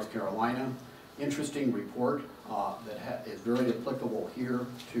based in North Carolina. Interesting report that is very applicable here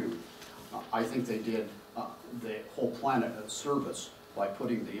too. I think they did the whole planet a service by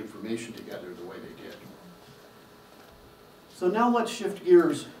putting the information together the way they did. So now let's shift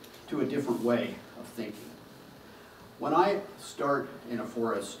gears to a different way of thinking. When I start in a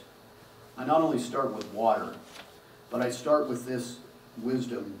forest, I not only start with water, but I start with this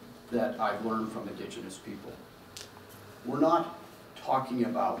wisdom that I've learned from indigenous people. We're not talking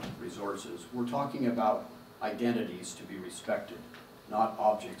about resources, we're talking about identities to be respected, not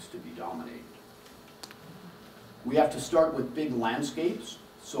objects to be dominated. We have to start with big landscapes,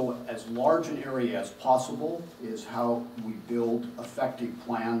 so as large an area as possible is how we build effective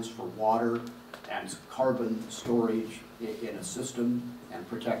plans for water and carbon storage in a system and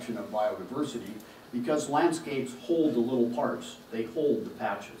protection of biodiversity, because landscapes hold the little parts, they hold the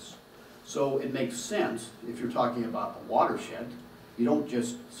patches. So it makes sense, if you're talking about a watershed, you don't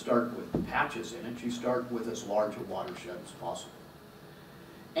just start with patches in it, you start with as large a watershed as possible.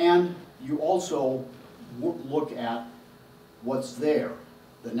 And you also look at what's there,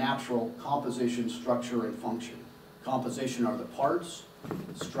 the natural composition, structure, and function. Composition are the parts,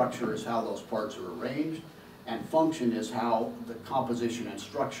 structure is how those parts are arranged, and function is how the composition and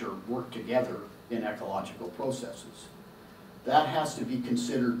structure work together in ecological processes. That has to be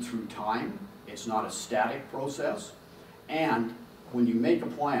considered through time. It's not a static process. And when you make a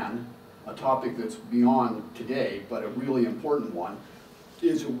plan, a topic that's beyond today, but a really important one,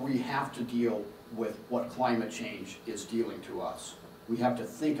 is that we have to deal with what climate change is dealing to us. We have to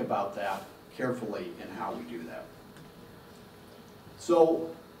think about that carefully in how we do that. So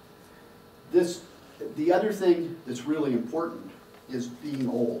the other thing that's really important is being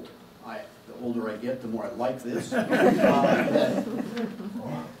old. The older I get, the more I like this.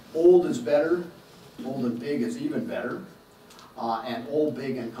 Old is better, old and big is even better, and old,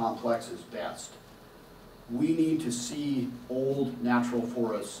 big, and complex is best. We need to see old natural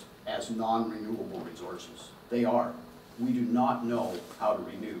forests as non-renewable resources. They are. We do not know how to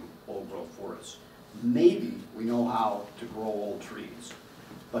renew old-growth forests. Maybe we know how to grow old trees,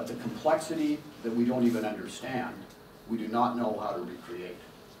 but the complexity that we don't even understand, we do not know how to recreate.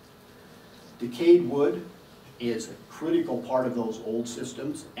 Decayed wood is a critical part of those old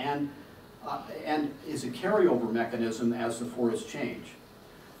systems and is a carryover mechanism as the forests change.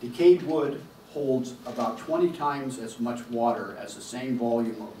 Decayed wood holds about 20 times as much water as the same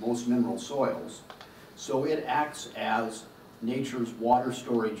volume of most mineral soils, so it acts as nature's water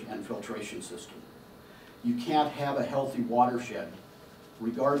storage and filtration system. You can't have a healthy watershed,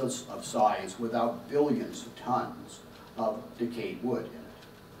 regardless of size, without billions of tons of decayed wood in it.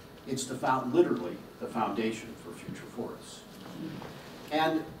 It's literally the foundation for future forests.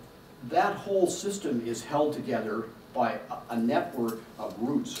 And that whole system is held together by a network of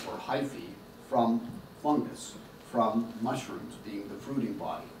roots or hyphae from fungus, from mushrooms being the fruiting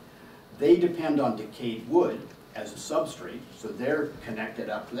body. They depend on decayed wood as a substrate, so they're connected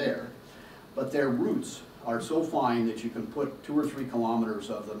up there, but their roots are so fine that you can put 2 or 3 kilometers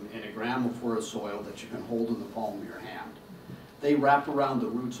of them in a gram of forest soil that you can hold in the palm of your hand. They wrap around the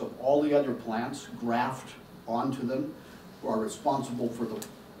roots of all the other plants, graft onto them, who are responsible for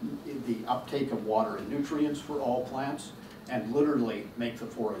the uptake of water and nutrients for all plants, and literally make the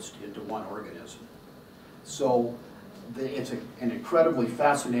forest into one organism. So it's an incredibly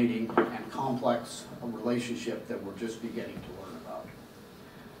fascinating and complex relationship that we're just beginning to learn about.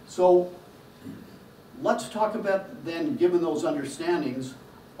 So let's talk about then, given those understandings,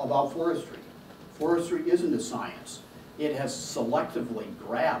 about forestry. Forestry isn't a science. It has selectively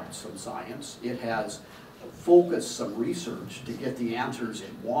grabbed some science. It has focused some research to get the answers it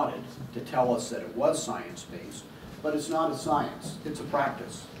wanted to tell us that it was science-based, but it's not a science, it's a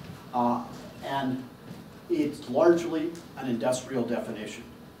practice. And it's largely an industrial definition,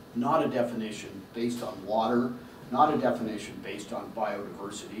 not a definition based on water, not a definition based on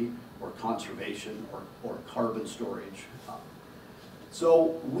biodiversity or conservation or carbon storage.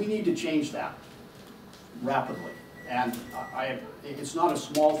 So we need to change that rapidly. And it's not a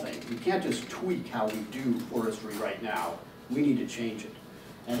small thing. You can't just tweak how we do forestry right now. We need to change it.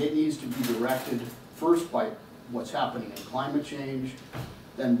 And it needs to be directed first by what's happening in climate change,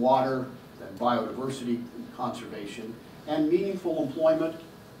 then water, then biodiversity conservation, and meaningful employment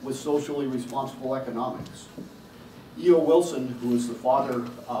with socially responsible economics. E.O. Wilson, who is the father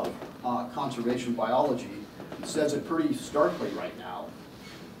of conservation biology, says it pretty starkly right now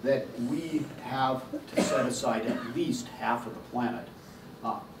that we have to set aside at least half of the planet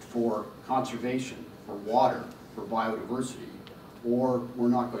for conservation, for water, for biodiversity, or we're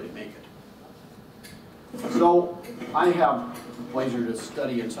not going to make it. So I have the pleasure to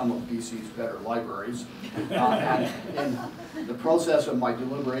study in some of BC's better libraries, and in the process of my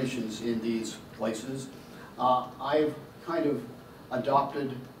deliberations in these places, I've kind of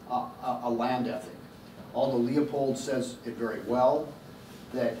adopted a land ethic. Although Leopold says it very well,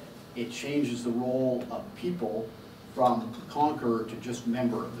 that it changes the role of people from conqueror to just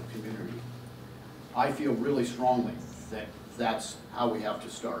member of the community. I feel really strongly that that's how we have to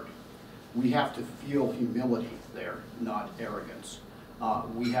start. We have to feel humility there, not arrogance.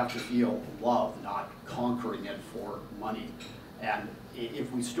 We have to feel love, not conquering it for money. And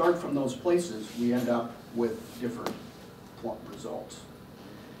if we start from those places, we end up with different results.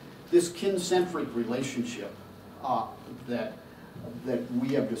 This kin-centric relationship that we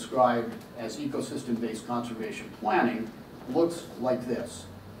have described as ecosystem-based conservation planning looks like this.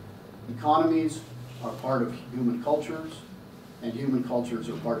 Economies are part of human cultures, and human cultures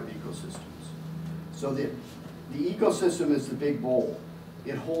are part of ecosystems. So the ecosystem is the big bowl.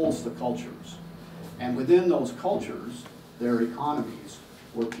 It holds the cultures. And within those cultures, there are economies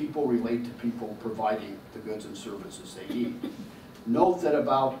where people relate to people providing the goods and services they need. Note that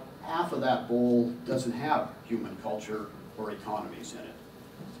about half of that bowl doesn't have human culture or economies in it.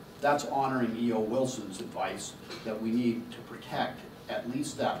 That's honoring E.O. Wilson's advice that we need to protect at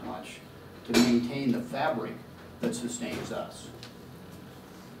least that much to maintain the fabric that sustains us.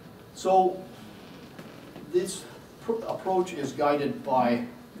 So this approach is guided by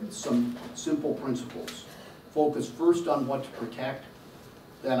some simple principles. Focus first on what to protect,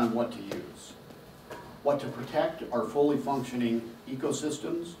 then on what to use. What to protect are fully functioning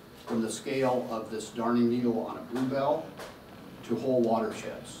ecosystems from the scale of this darning needle on a bluebell to whole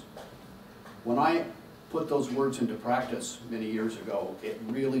watersheds. When I put those words into practice many years ago, it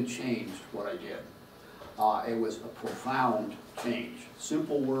really changed what I did. It was a profound change.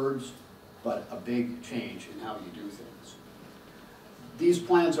 Simple words, but a big change in how you do things. These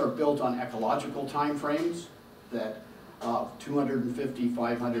plans are built on ecological timeframes that 250,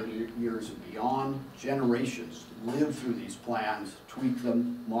 500 years and beyond, generations live through these plans, tweak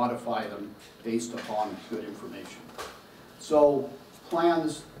them, modify them based upon good information. So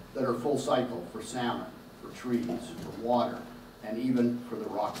plans that are full cycle for salmon, for trees, for water, and even for the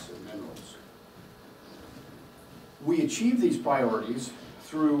rocks and minerals. We achieve these priorities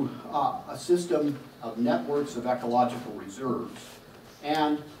through a system of networks of ecological reserves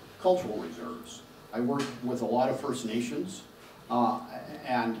and cultural reserves. I work with a lot of First Nations,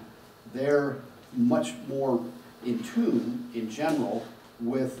 and they're much more in tune, in general,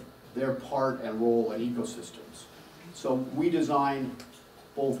 with their part and role in ecosystems. So we design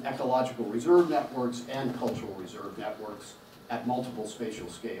both ecological reserve networks and cultural reserve networks at multiple spatial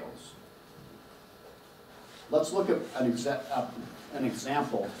scales. Let's look at an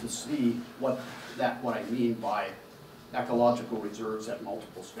example to see what I mean by ecological reserves at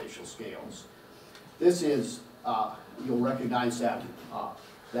multiple spatial scales. This is, you'll recognize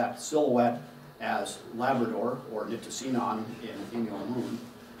that silhouette as Labrador, or Nitassinan in Inyo Moon.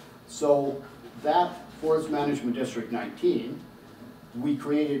 So that Forest Management District 19, we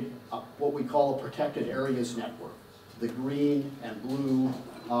created what we call a protected areas network. The green and blue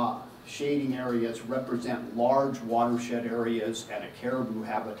shading areas represent large watershed areas and a caribou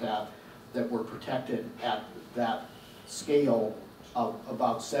habitat that were protected at that scale of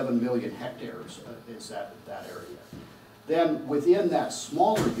about 7 million hectares is that area. Then within that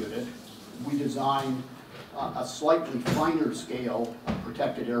smaller unit, we designed a slightly finer scale of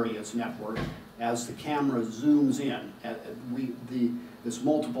protected areas network as the camera zooms in. This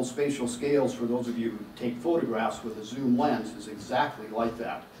multiple spatial scales, for those of you who take photographs with a zoom lens, is exactly like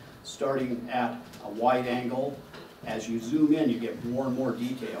that. Starting at a wide angle, as you zoom in, you get more and more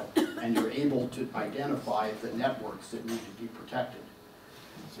detail, and you're able to identify the networks that need to be protected.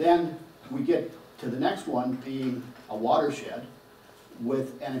 Then we get to the next one being a watershed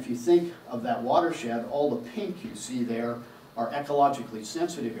and if you think of that watershed, all the pink you see there are ecologically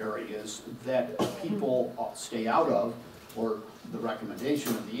sensitive areas that people stay out of, or the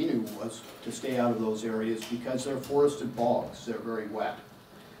recommendation of the Innu was to stay out of those areas because they're forested bogs, they're very wet.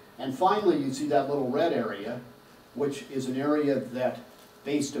 And finally, you see that little red area. which is an area that,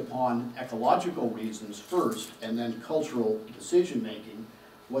 based upon ecological reasons first and then cultural decision-making,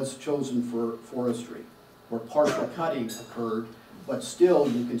 was chosen for forestry, where partial cutting occurred, but still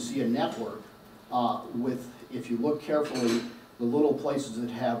you can see a network with, if you look carefully, the little places that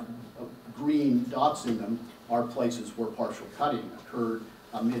have green dots in them are places where partial cutting occurred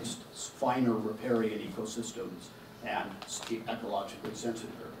amidst finer riparian ecosystems and ecologically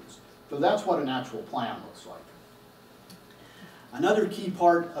sensitive areas. So that's what a natural plan looks like. Another key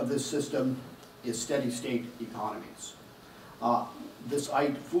part of this system is steady-state economies. This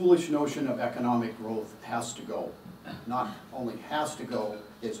foolish notion of economic growth has to go. Not only has to go,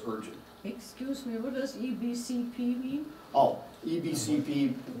 it's urgent. Excuse me, what does EBCP mean? Oh,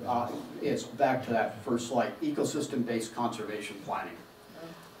 EBCP is back to that first slide, ecosystem-based conservation planning.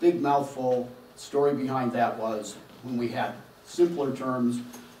 Big mouthful. Story behind that was when we had simpler terms,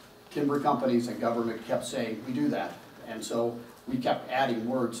 timber companies and government kept saying, we do that. And so we kept adding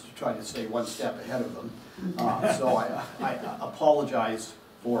words to try to stay one step ahead of them. So I apologize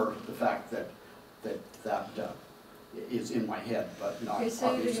for the fact that is in my head, but not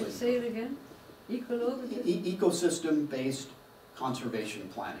obviously. Say it again. Ecosystem-based conservation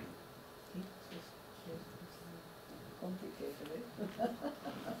planning.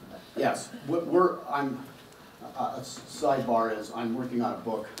 Yes, a sidebar is I'm working on a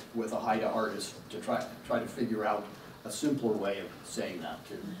book with a Haida artist to try to figure out a simpler way of saying that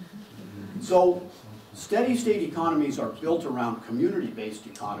too. So steady-state economies are built around community-based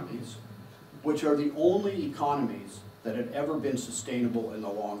economies, which are the only economies that have ever been sustainable in the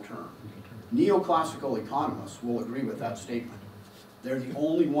long term. Neoclassical economists will agree with that statement. They're the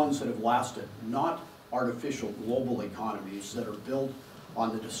only ones that have lasted, not artificial global economies that are built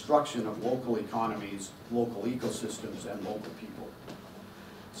on the destruction of local economies, local ecosystems, and local people.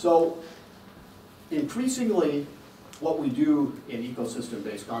 So increasingly, what we do in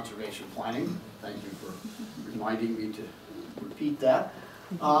ecosystem-based conservation planning, thank you for reminding me to repeat that,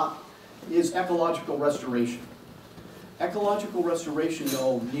 is ecological restoration. Ecological restoration,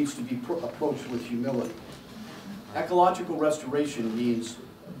 though, needs to be approached with humility. Ecological restoration means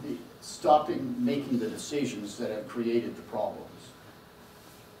stopping making the decisions that have created the problems.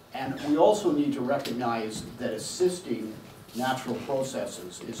 And we also need to recognize that assisting natural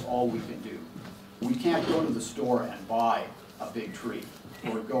processes is all we can do. We can't go to the store and buy a big tree,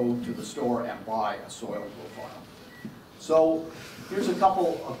 or go to the store and buy a soil profile. So here's a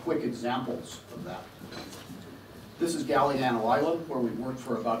couple of quick examples of that. This is Galiano Island, where we worked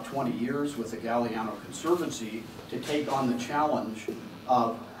for about 20 years with the Galiano Conservancy to take on the challenge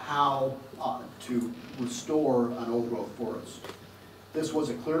of how to restore an old-growth forest. This was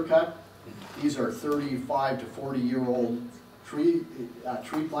a clear cut. These are 35 to 40-year-old tree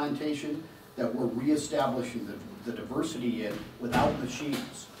plantation that we're reestablishing the diversity in without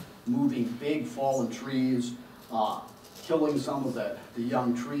machines, moving big fallen trees, killing some of the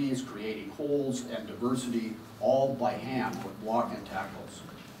young trees, creating holes and diversity, all by hand with block and tackles.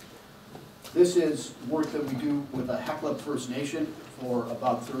 This is work that we do with the Hecla First Nation for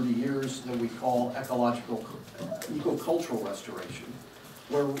about 30 years that we call ecocultural restoration,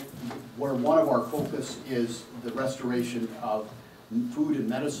 where one of our focus is the restoration of food and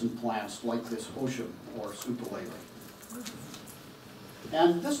medicine plants like this hosham or supalele.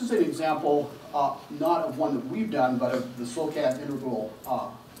 And this is an example, not of one that we've done, but of the Slocan Integral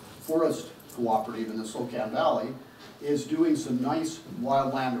Forest Cooperative in the Slocan Valley is doing some nice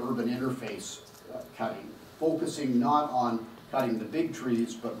wildland-urban interface cutting, focusing not on cutting the big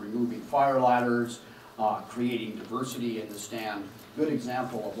trees, but removing fire ladders, creating diversity in the stand. Good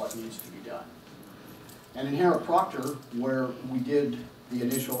example of what needs to be done. And in Harrah Proctor, where we did the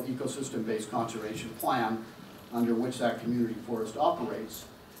initial ecosystem-based conservation plan under which that community forest operates,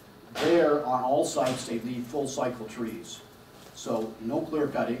 there on all sites they leave full cycle trees. So no clear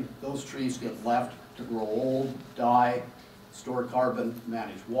cutting, those trees get left to grow old, die, store carbon,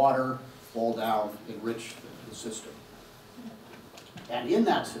 manage water, fall down, enrich the system. And in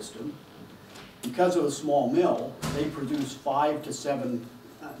that system, because of a small mill, they produce 5 to 7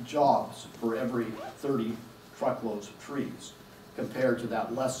 jobs for every 30 truckloads of trees, compared to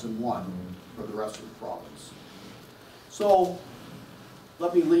that less than 1 for the rest of the province. So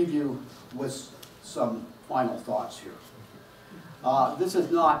let me leave you with some final thoughts here. This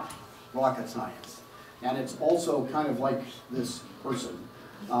is not rocket science, and it's also kind of like this person.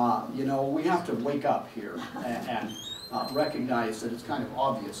 You know, we have to wake up here and recognize that it's kind of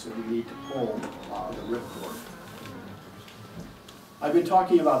obvious that we need to pull the ripcord. I've been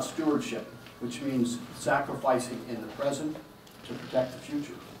talking about stewardship, which means sacrificing in the present to protect the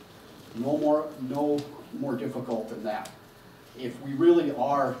future. No more difficult than that. If we really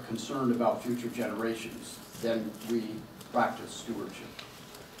are concerned about future generations, then we practice stewardship.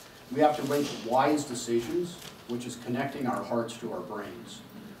 We have to make wise decisions, which is connecting our hearts to our brains.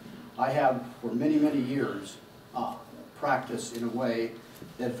 I have, for many, many years, practiced in a way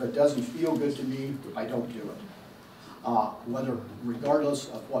that if it doesn't feel good to me, I don't do it. Regardless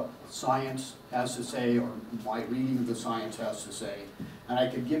of what science has to say or my reading of the science has to say. And I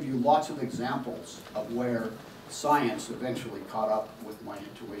could give you lots of examples of where science eventually caught up with my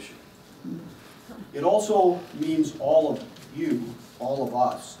intuition. It also means all of you, all of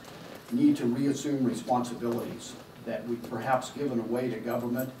us, need to reassume responsibilities that we've perhaps given away to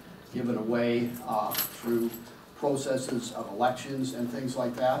government, given away through processes of elections and things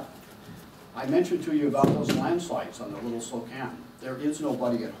like that. I mentioned to you about those landslides on the Little Slocan. There is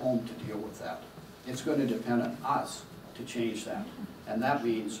nobody at home to deal with that. It's going to depend on us to change that. And that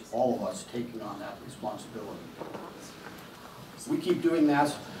means all of us taking on that responsibility. We keep doing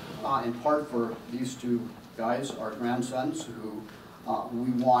that in part for these two guys, our grandsons, who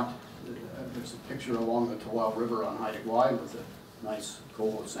we want. There's a picture along the Tawau River on Haida Gwaii with a nice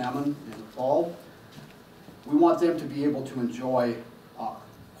goal of salmon in the fall. We want them to be able to enjoy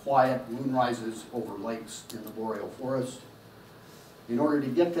quiet moonrises over lakes in the boreal forest. In order to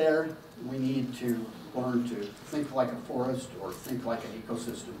get there, we need to learn to think like a forest or think like an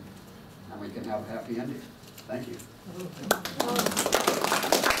ecosystem, and we can have a happy ending. Thank you.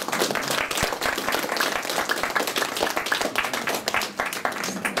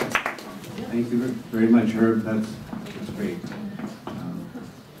 Thank you very much, Herb. That's great.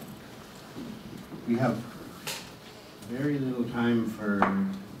 We have very little time for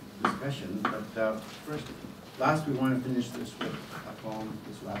discussion, but last we want to finish this with a poem,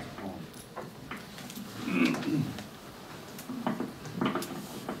 this last poem.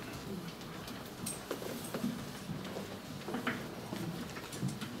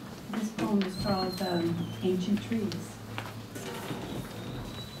 This poem is called Ancient Trees.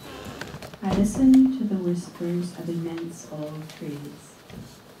 I listen to the whispers of immense old trees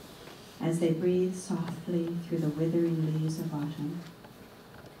as they breathe softly through the withering leaves of autumn,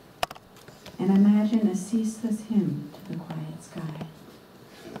 and imagine a ceaseless hymn to the quiet sky.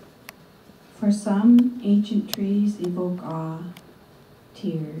 For some, ancient trees evoke awe,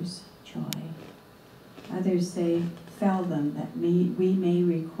 tears, joy. Others say, fell them that we may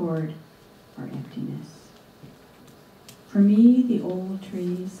record our emptiness. For me, the old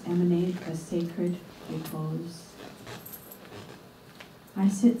trees emanate a sacred repose. I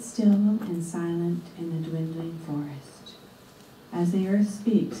sit still and silent in the dwindling forest, as the earth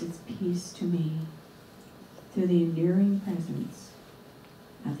speaks its peace to me through the enduring presence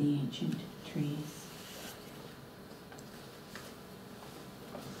of the ancient trees.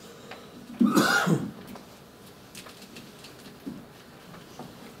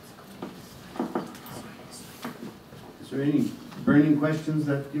 Is there any burning questions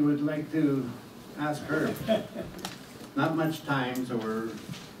that you would like to ask her? Not much time, so we're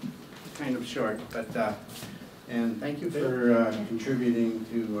kind of short, but and thank you for contributing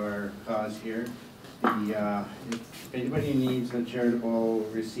to our cause here. If anybody needs a charitable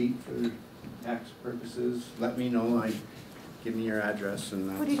receipt for tax purposes, let me know. Give me your address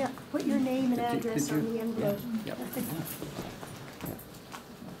and Put your name and address on the envelope. Yep.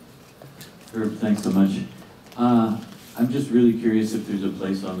 Herb, thanks so much. I'm just really curious if there's a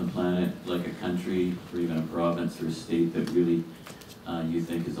place on the planet, like a country or even a province or a state, that really you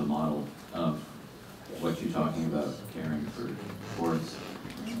think is a model of what you're talking about, caring for forests,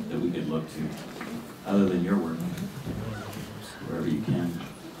 that we could look to, other than your work, wherever you can.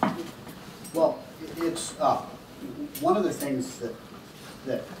 Well, it's one of the things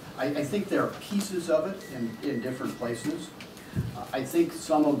that I think there are pieces of it in different places. I think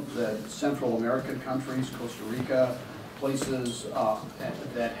some of the Central American countries, Costa Rica, places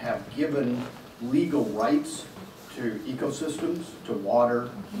that have given legal rights to ecosystems, to water,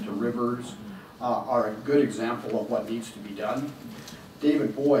 to rivers, are a good example of what needs to be done.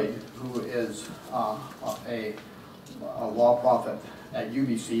 David Boyd, who is a law prophet at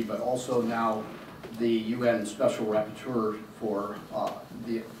UBC, but also now the UN Special Rapporteur for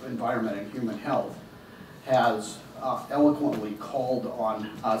the Environment and Human Health, has eloquently called on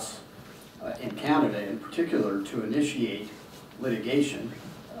us in Canada in particular to initiate litigation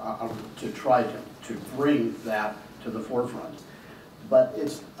to try to bring that to the forefront. But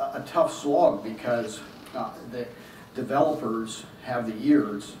it's a tough slog because the developers have the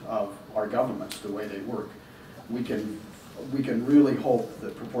ears of our governments the way they work. We can really hope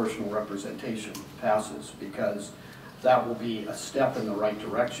that proportional representation passes, because that will be a step in the right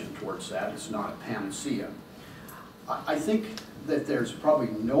direction towards that. It's not a panacea. I think that there's probably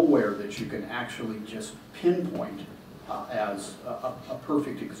nowhere that you can actually just pinpoint as a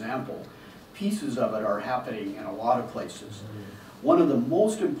perfect example. Pieces of it are happening in a lot of places. One of the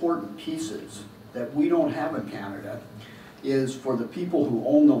most important pieces that we don't have in Canada is for the people who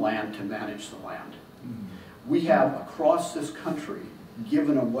own the land to manage the land. We have across this country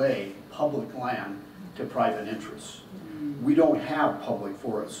given away public land to private interests. We don't have public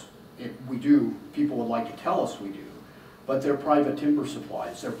forests. We do, people would like to tell us we do, but they're private timber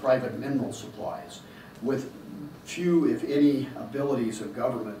supplies, they're private mineral supplies, with few, if any, abilities of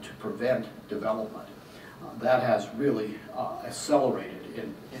government to prevent development. That has really accelerated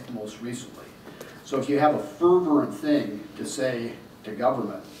in most recently. So if you have a fervent thing to say to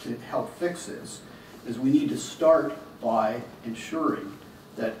government to help fix this, is we need to start by ensuring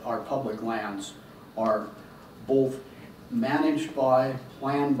that our public lands are both managed by,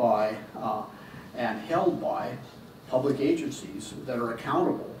 planned by, and held by public agencies that are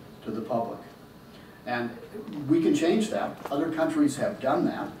accountable to the public. And we can change that. Other countries have done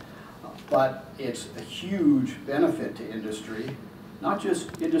that, but it's a huge benefit to industry, not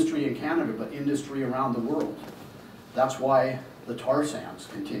just industry in Canada, but industry around the world. That's why the tar sands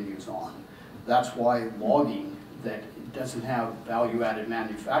continues on. That's why logging that doesn't have value-added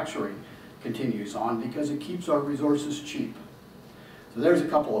manufacturing continues on, because it keeps our resources cheap. So there's a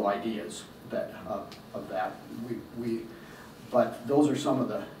couple of ideas that of that. But those are some of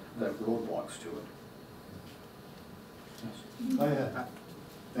the roadblocks to it. Yes.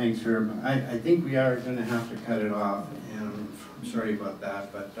 Thanks, Herb. I think we are going to have to cut it off, and I'm sorry about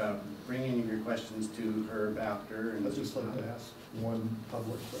that, but bring any of your questions to Herb after. And I'd just like to ask one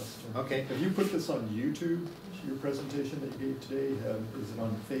public question. Okay. Have you put this on YouTube, your presentation that you gave today? Is it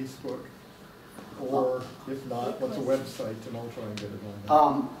on Facebook? Or if not, what's a website, and I'll try and get it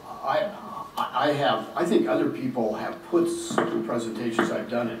on there. I think other people have put the presentations I've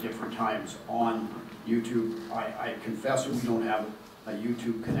done at different times on YouTube. I confess that we don't have a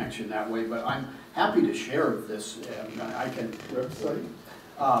YouTube connection that way, but I'm happy to share this. I can. Website?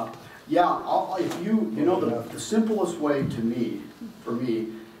 Yeah, if you know, the simplest way to me, for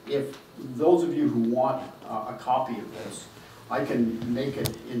me, if those of you who want a copy of this, I can make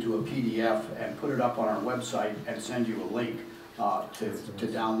it into a PDF and put it up on our website and send you a link to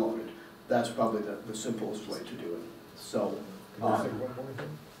download it. That's probably the simplest way to do it. So. Can I say one more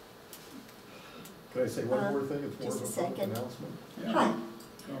thing? Can I say one more thing? It's more Just of a a public second. announcement. Hi.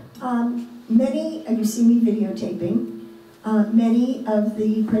 You see me videotaping. Many of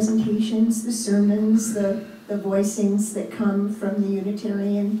the presentations, the sermons, the voicings that come from the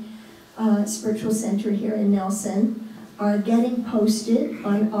Unitarian Spiritual Center here in Nelson are getting posted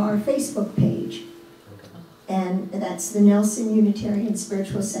on our Facebook page. And that's the Nelson Unitarian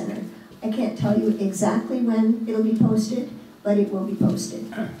Spiritual Center. I can't tell you exactly when it'll be posted, but it will be posted.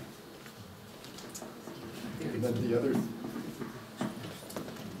 And then the other,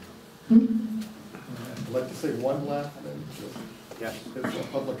 I'd like to say one last thing. Yes. It's a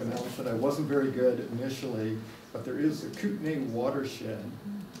public announcement. I wasn't very good initially, but there is a Kootenai Watershed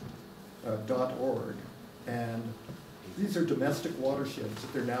 .org, and these are domestic watersheds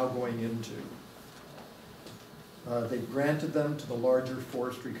that they're now going into. They've granted them to the larger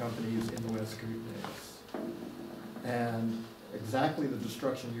forestry companies in the West Kootenays. And exactly the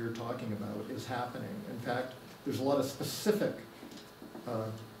destruction you're talking about is happening. In fact, there's a lot of specific,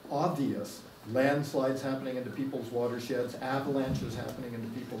 obvious landslides happening into people's watersheds, avalanches happening into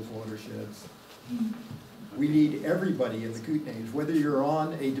people's watersheds. We need everybody in the Kootenays, whether you're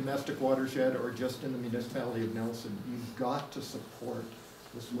on a domestic watershed or just in the municipality of Nelson, you've got to support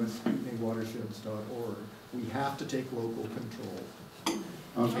this westkootenaywatersheds.org. We have to take local control.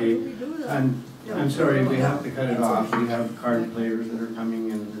 Okay, I'm sorry, we have to cut it off. We have card players that are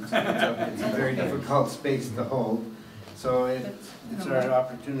coming, and it's a very difficult space to hold. So it's our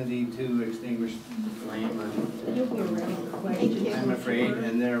opportunity to extinguish the flame, I'm afraid,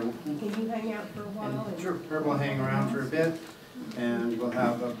 and there. Can you hang out for a while? Sure, Herb will hang around for a bit, and we'll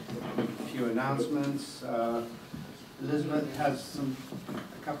have a few announcements. Elizabeth has a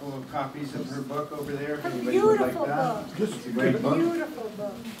couple of copies of her book over there. If anybody would like that. It's a great book. Beautiful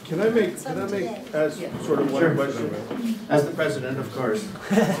book. Can I make as sort of one question? As the president, of course.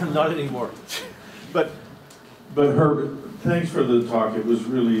 Not anymore. But Herb, thanks for the talk. It was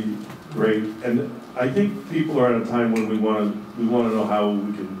really great, and I think people are at a time when we want to know how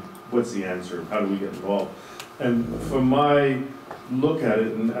we can. What's the answer? How do we get involved? And from my look at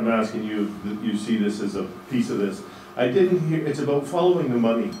it, and I'm asking you if you see this as a piece of this. I didn't hear. It's about following the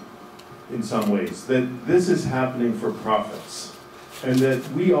money. in some ways, that this is happening for profits, and that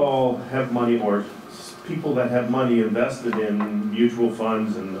we all have money, or people that have money invested in mutual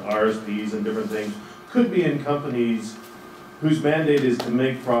funds and RSPs and different things, could be in companies whose mandate is to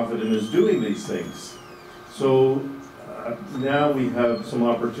make profit and is doing these things. So now we have some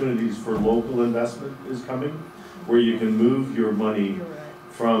opportunities for local investment is coming, where you can move your money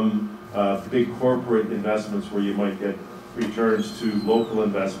from big corporate investments where you might get returns to local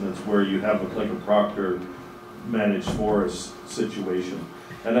investments where you have like a Proctor managed forest situation.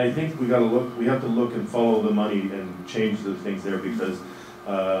 And I think we have to look and follow the money and change the things there, because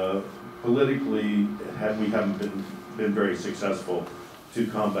politically we haven't been very successful to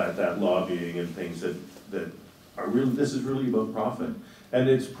combat that lobbying and things that are really, this is really about profit. And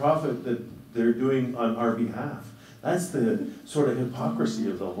it's profit that they're doing on our behalf. That's the sort of hypocrisy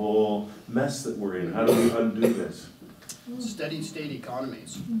of the whole mess that we're in. How do we undo this? Steady state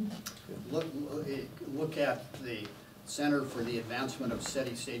economies. Look at the Center for the Advancement of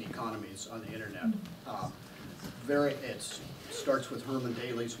Steady State Economies on the internet. It starts with Herman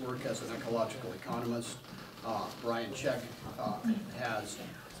Daly's work as an ecological economist. Brian Check has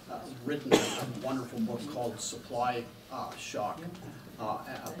written a wonderful book called Supply Shock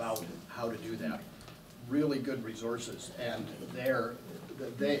about how to do that. Really good resources, and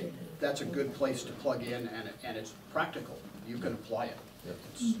that's a good place to plug in, and it's practical. You can apply it.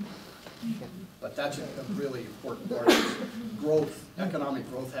 But that's a really important part of this. Growth, economic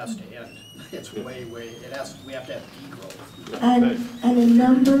growth has to end. It's we have to have degrowth. And a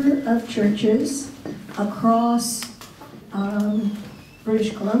number of churches across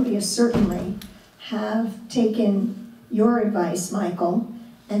British Columbia certainly have taken your advice, Michael,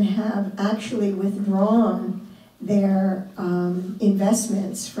 and have actually withdrawn their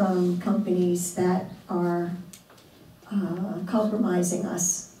investments from companies that are compromising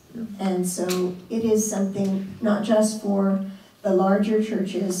us. And so it is something not just for the larger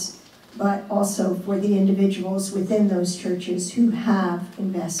churches, but also for the individuals within those churches who have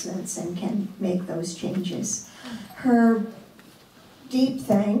investments and can make those changes. Her deep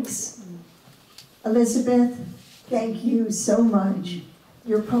thanks. Elizabeth, thank you so much.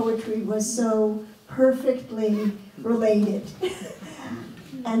 Your poetry was so perfectly related.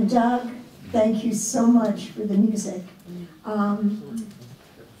 And Doug, thank you so much for the music.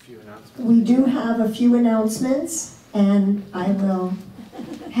 We do have a few announcements, and I will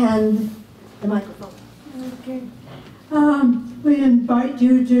hand the microphone. Okay. We invite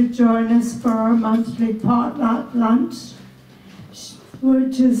you to join us for our monthly potluck lunch,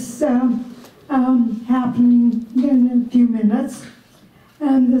 which is happening in a few minutes.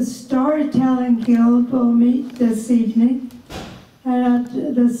 And the Storytelling Guild will meet this evening at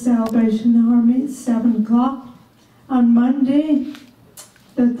the Salvation Army, 7 o'clock. On Monday,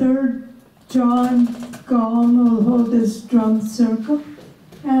 the 3rd John Gahn will hold his drum circle.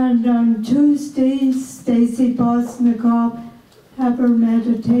 And on Tuesday, Stacy Bosnikoff have her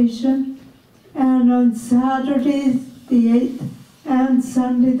meditation. And on Saturday, the 8th, and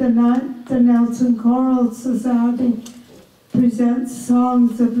Sunday, the 9th, the Nelson Choral Society presents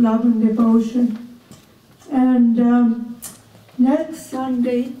songs of love and devotion. And next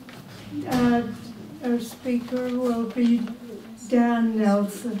Sunday, our speaker will be Dan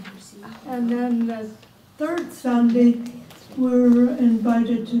Nelson. And then the 3rd Sunday, we're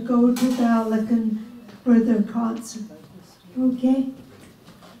invited to go to Balakan for their concert. Okay?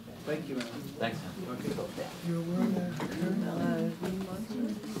 Thank you, Anne. Thanks. Okay.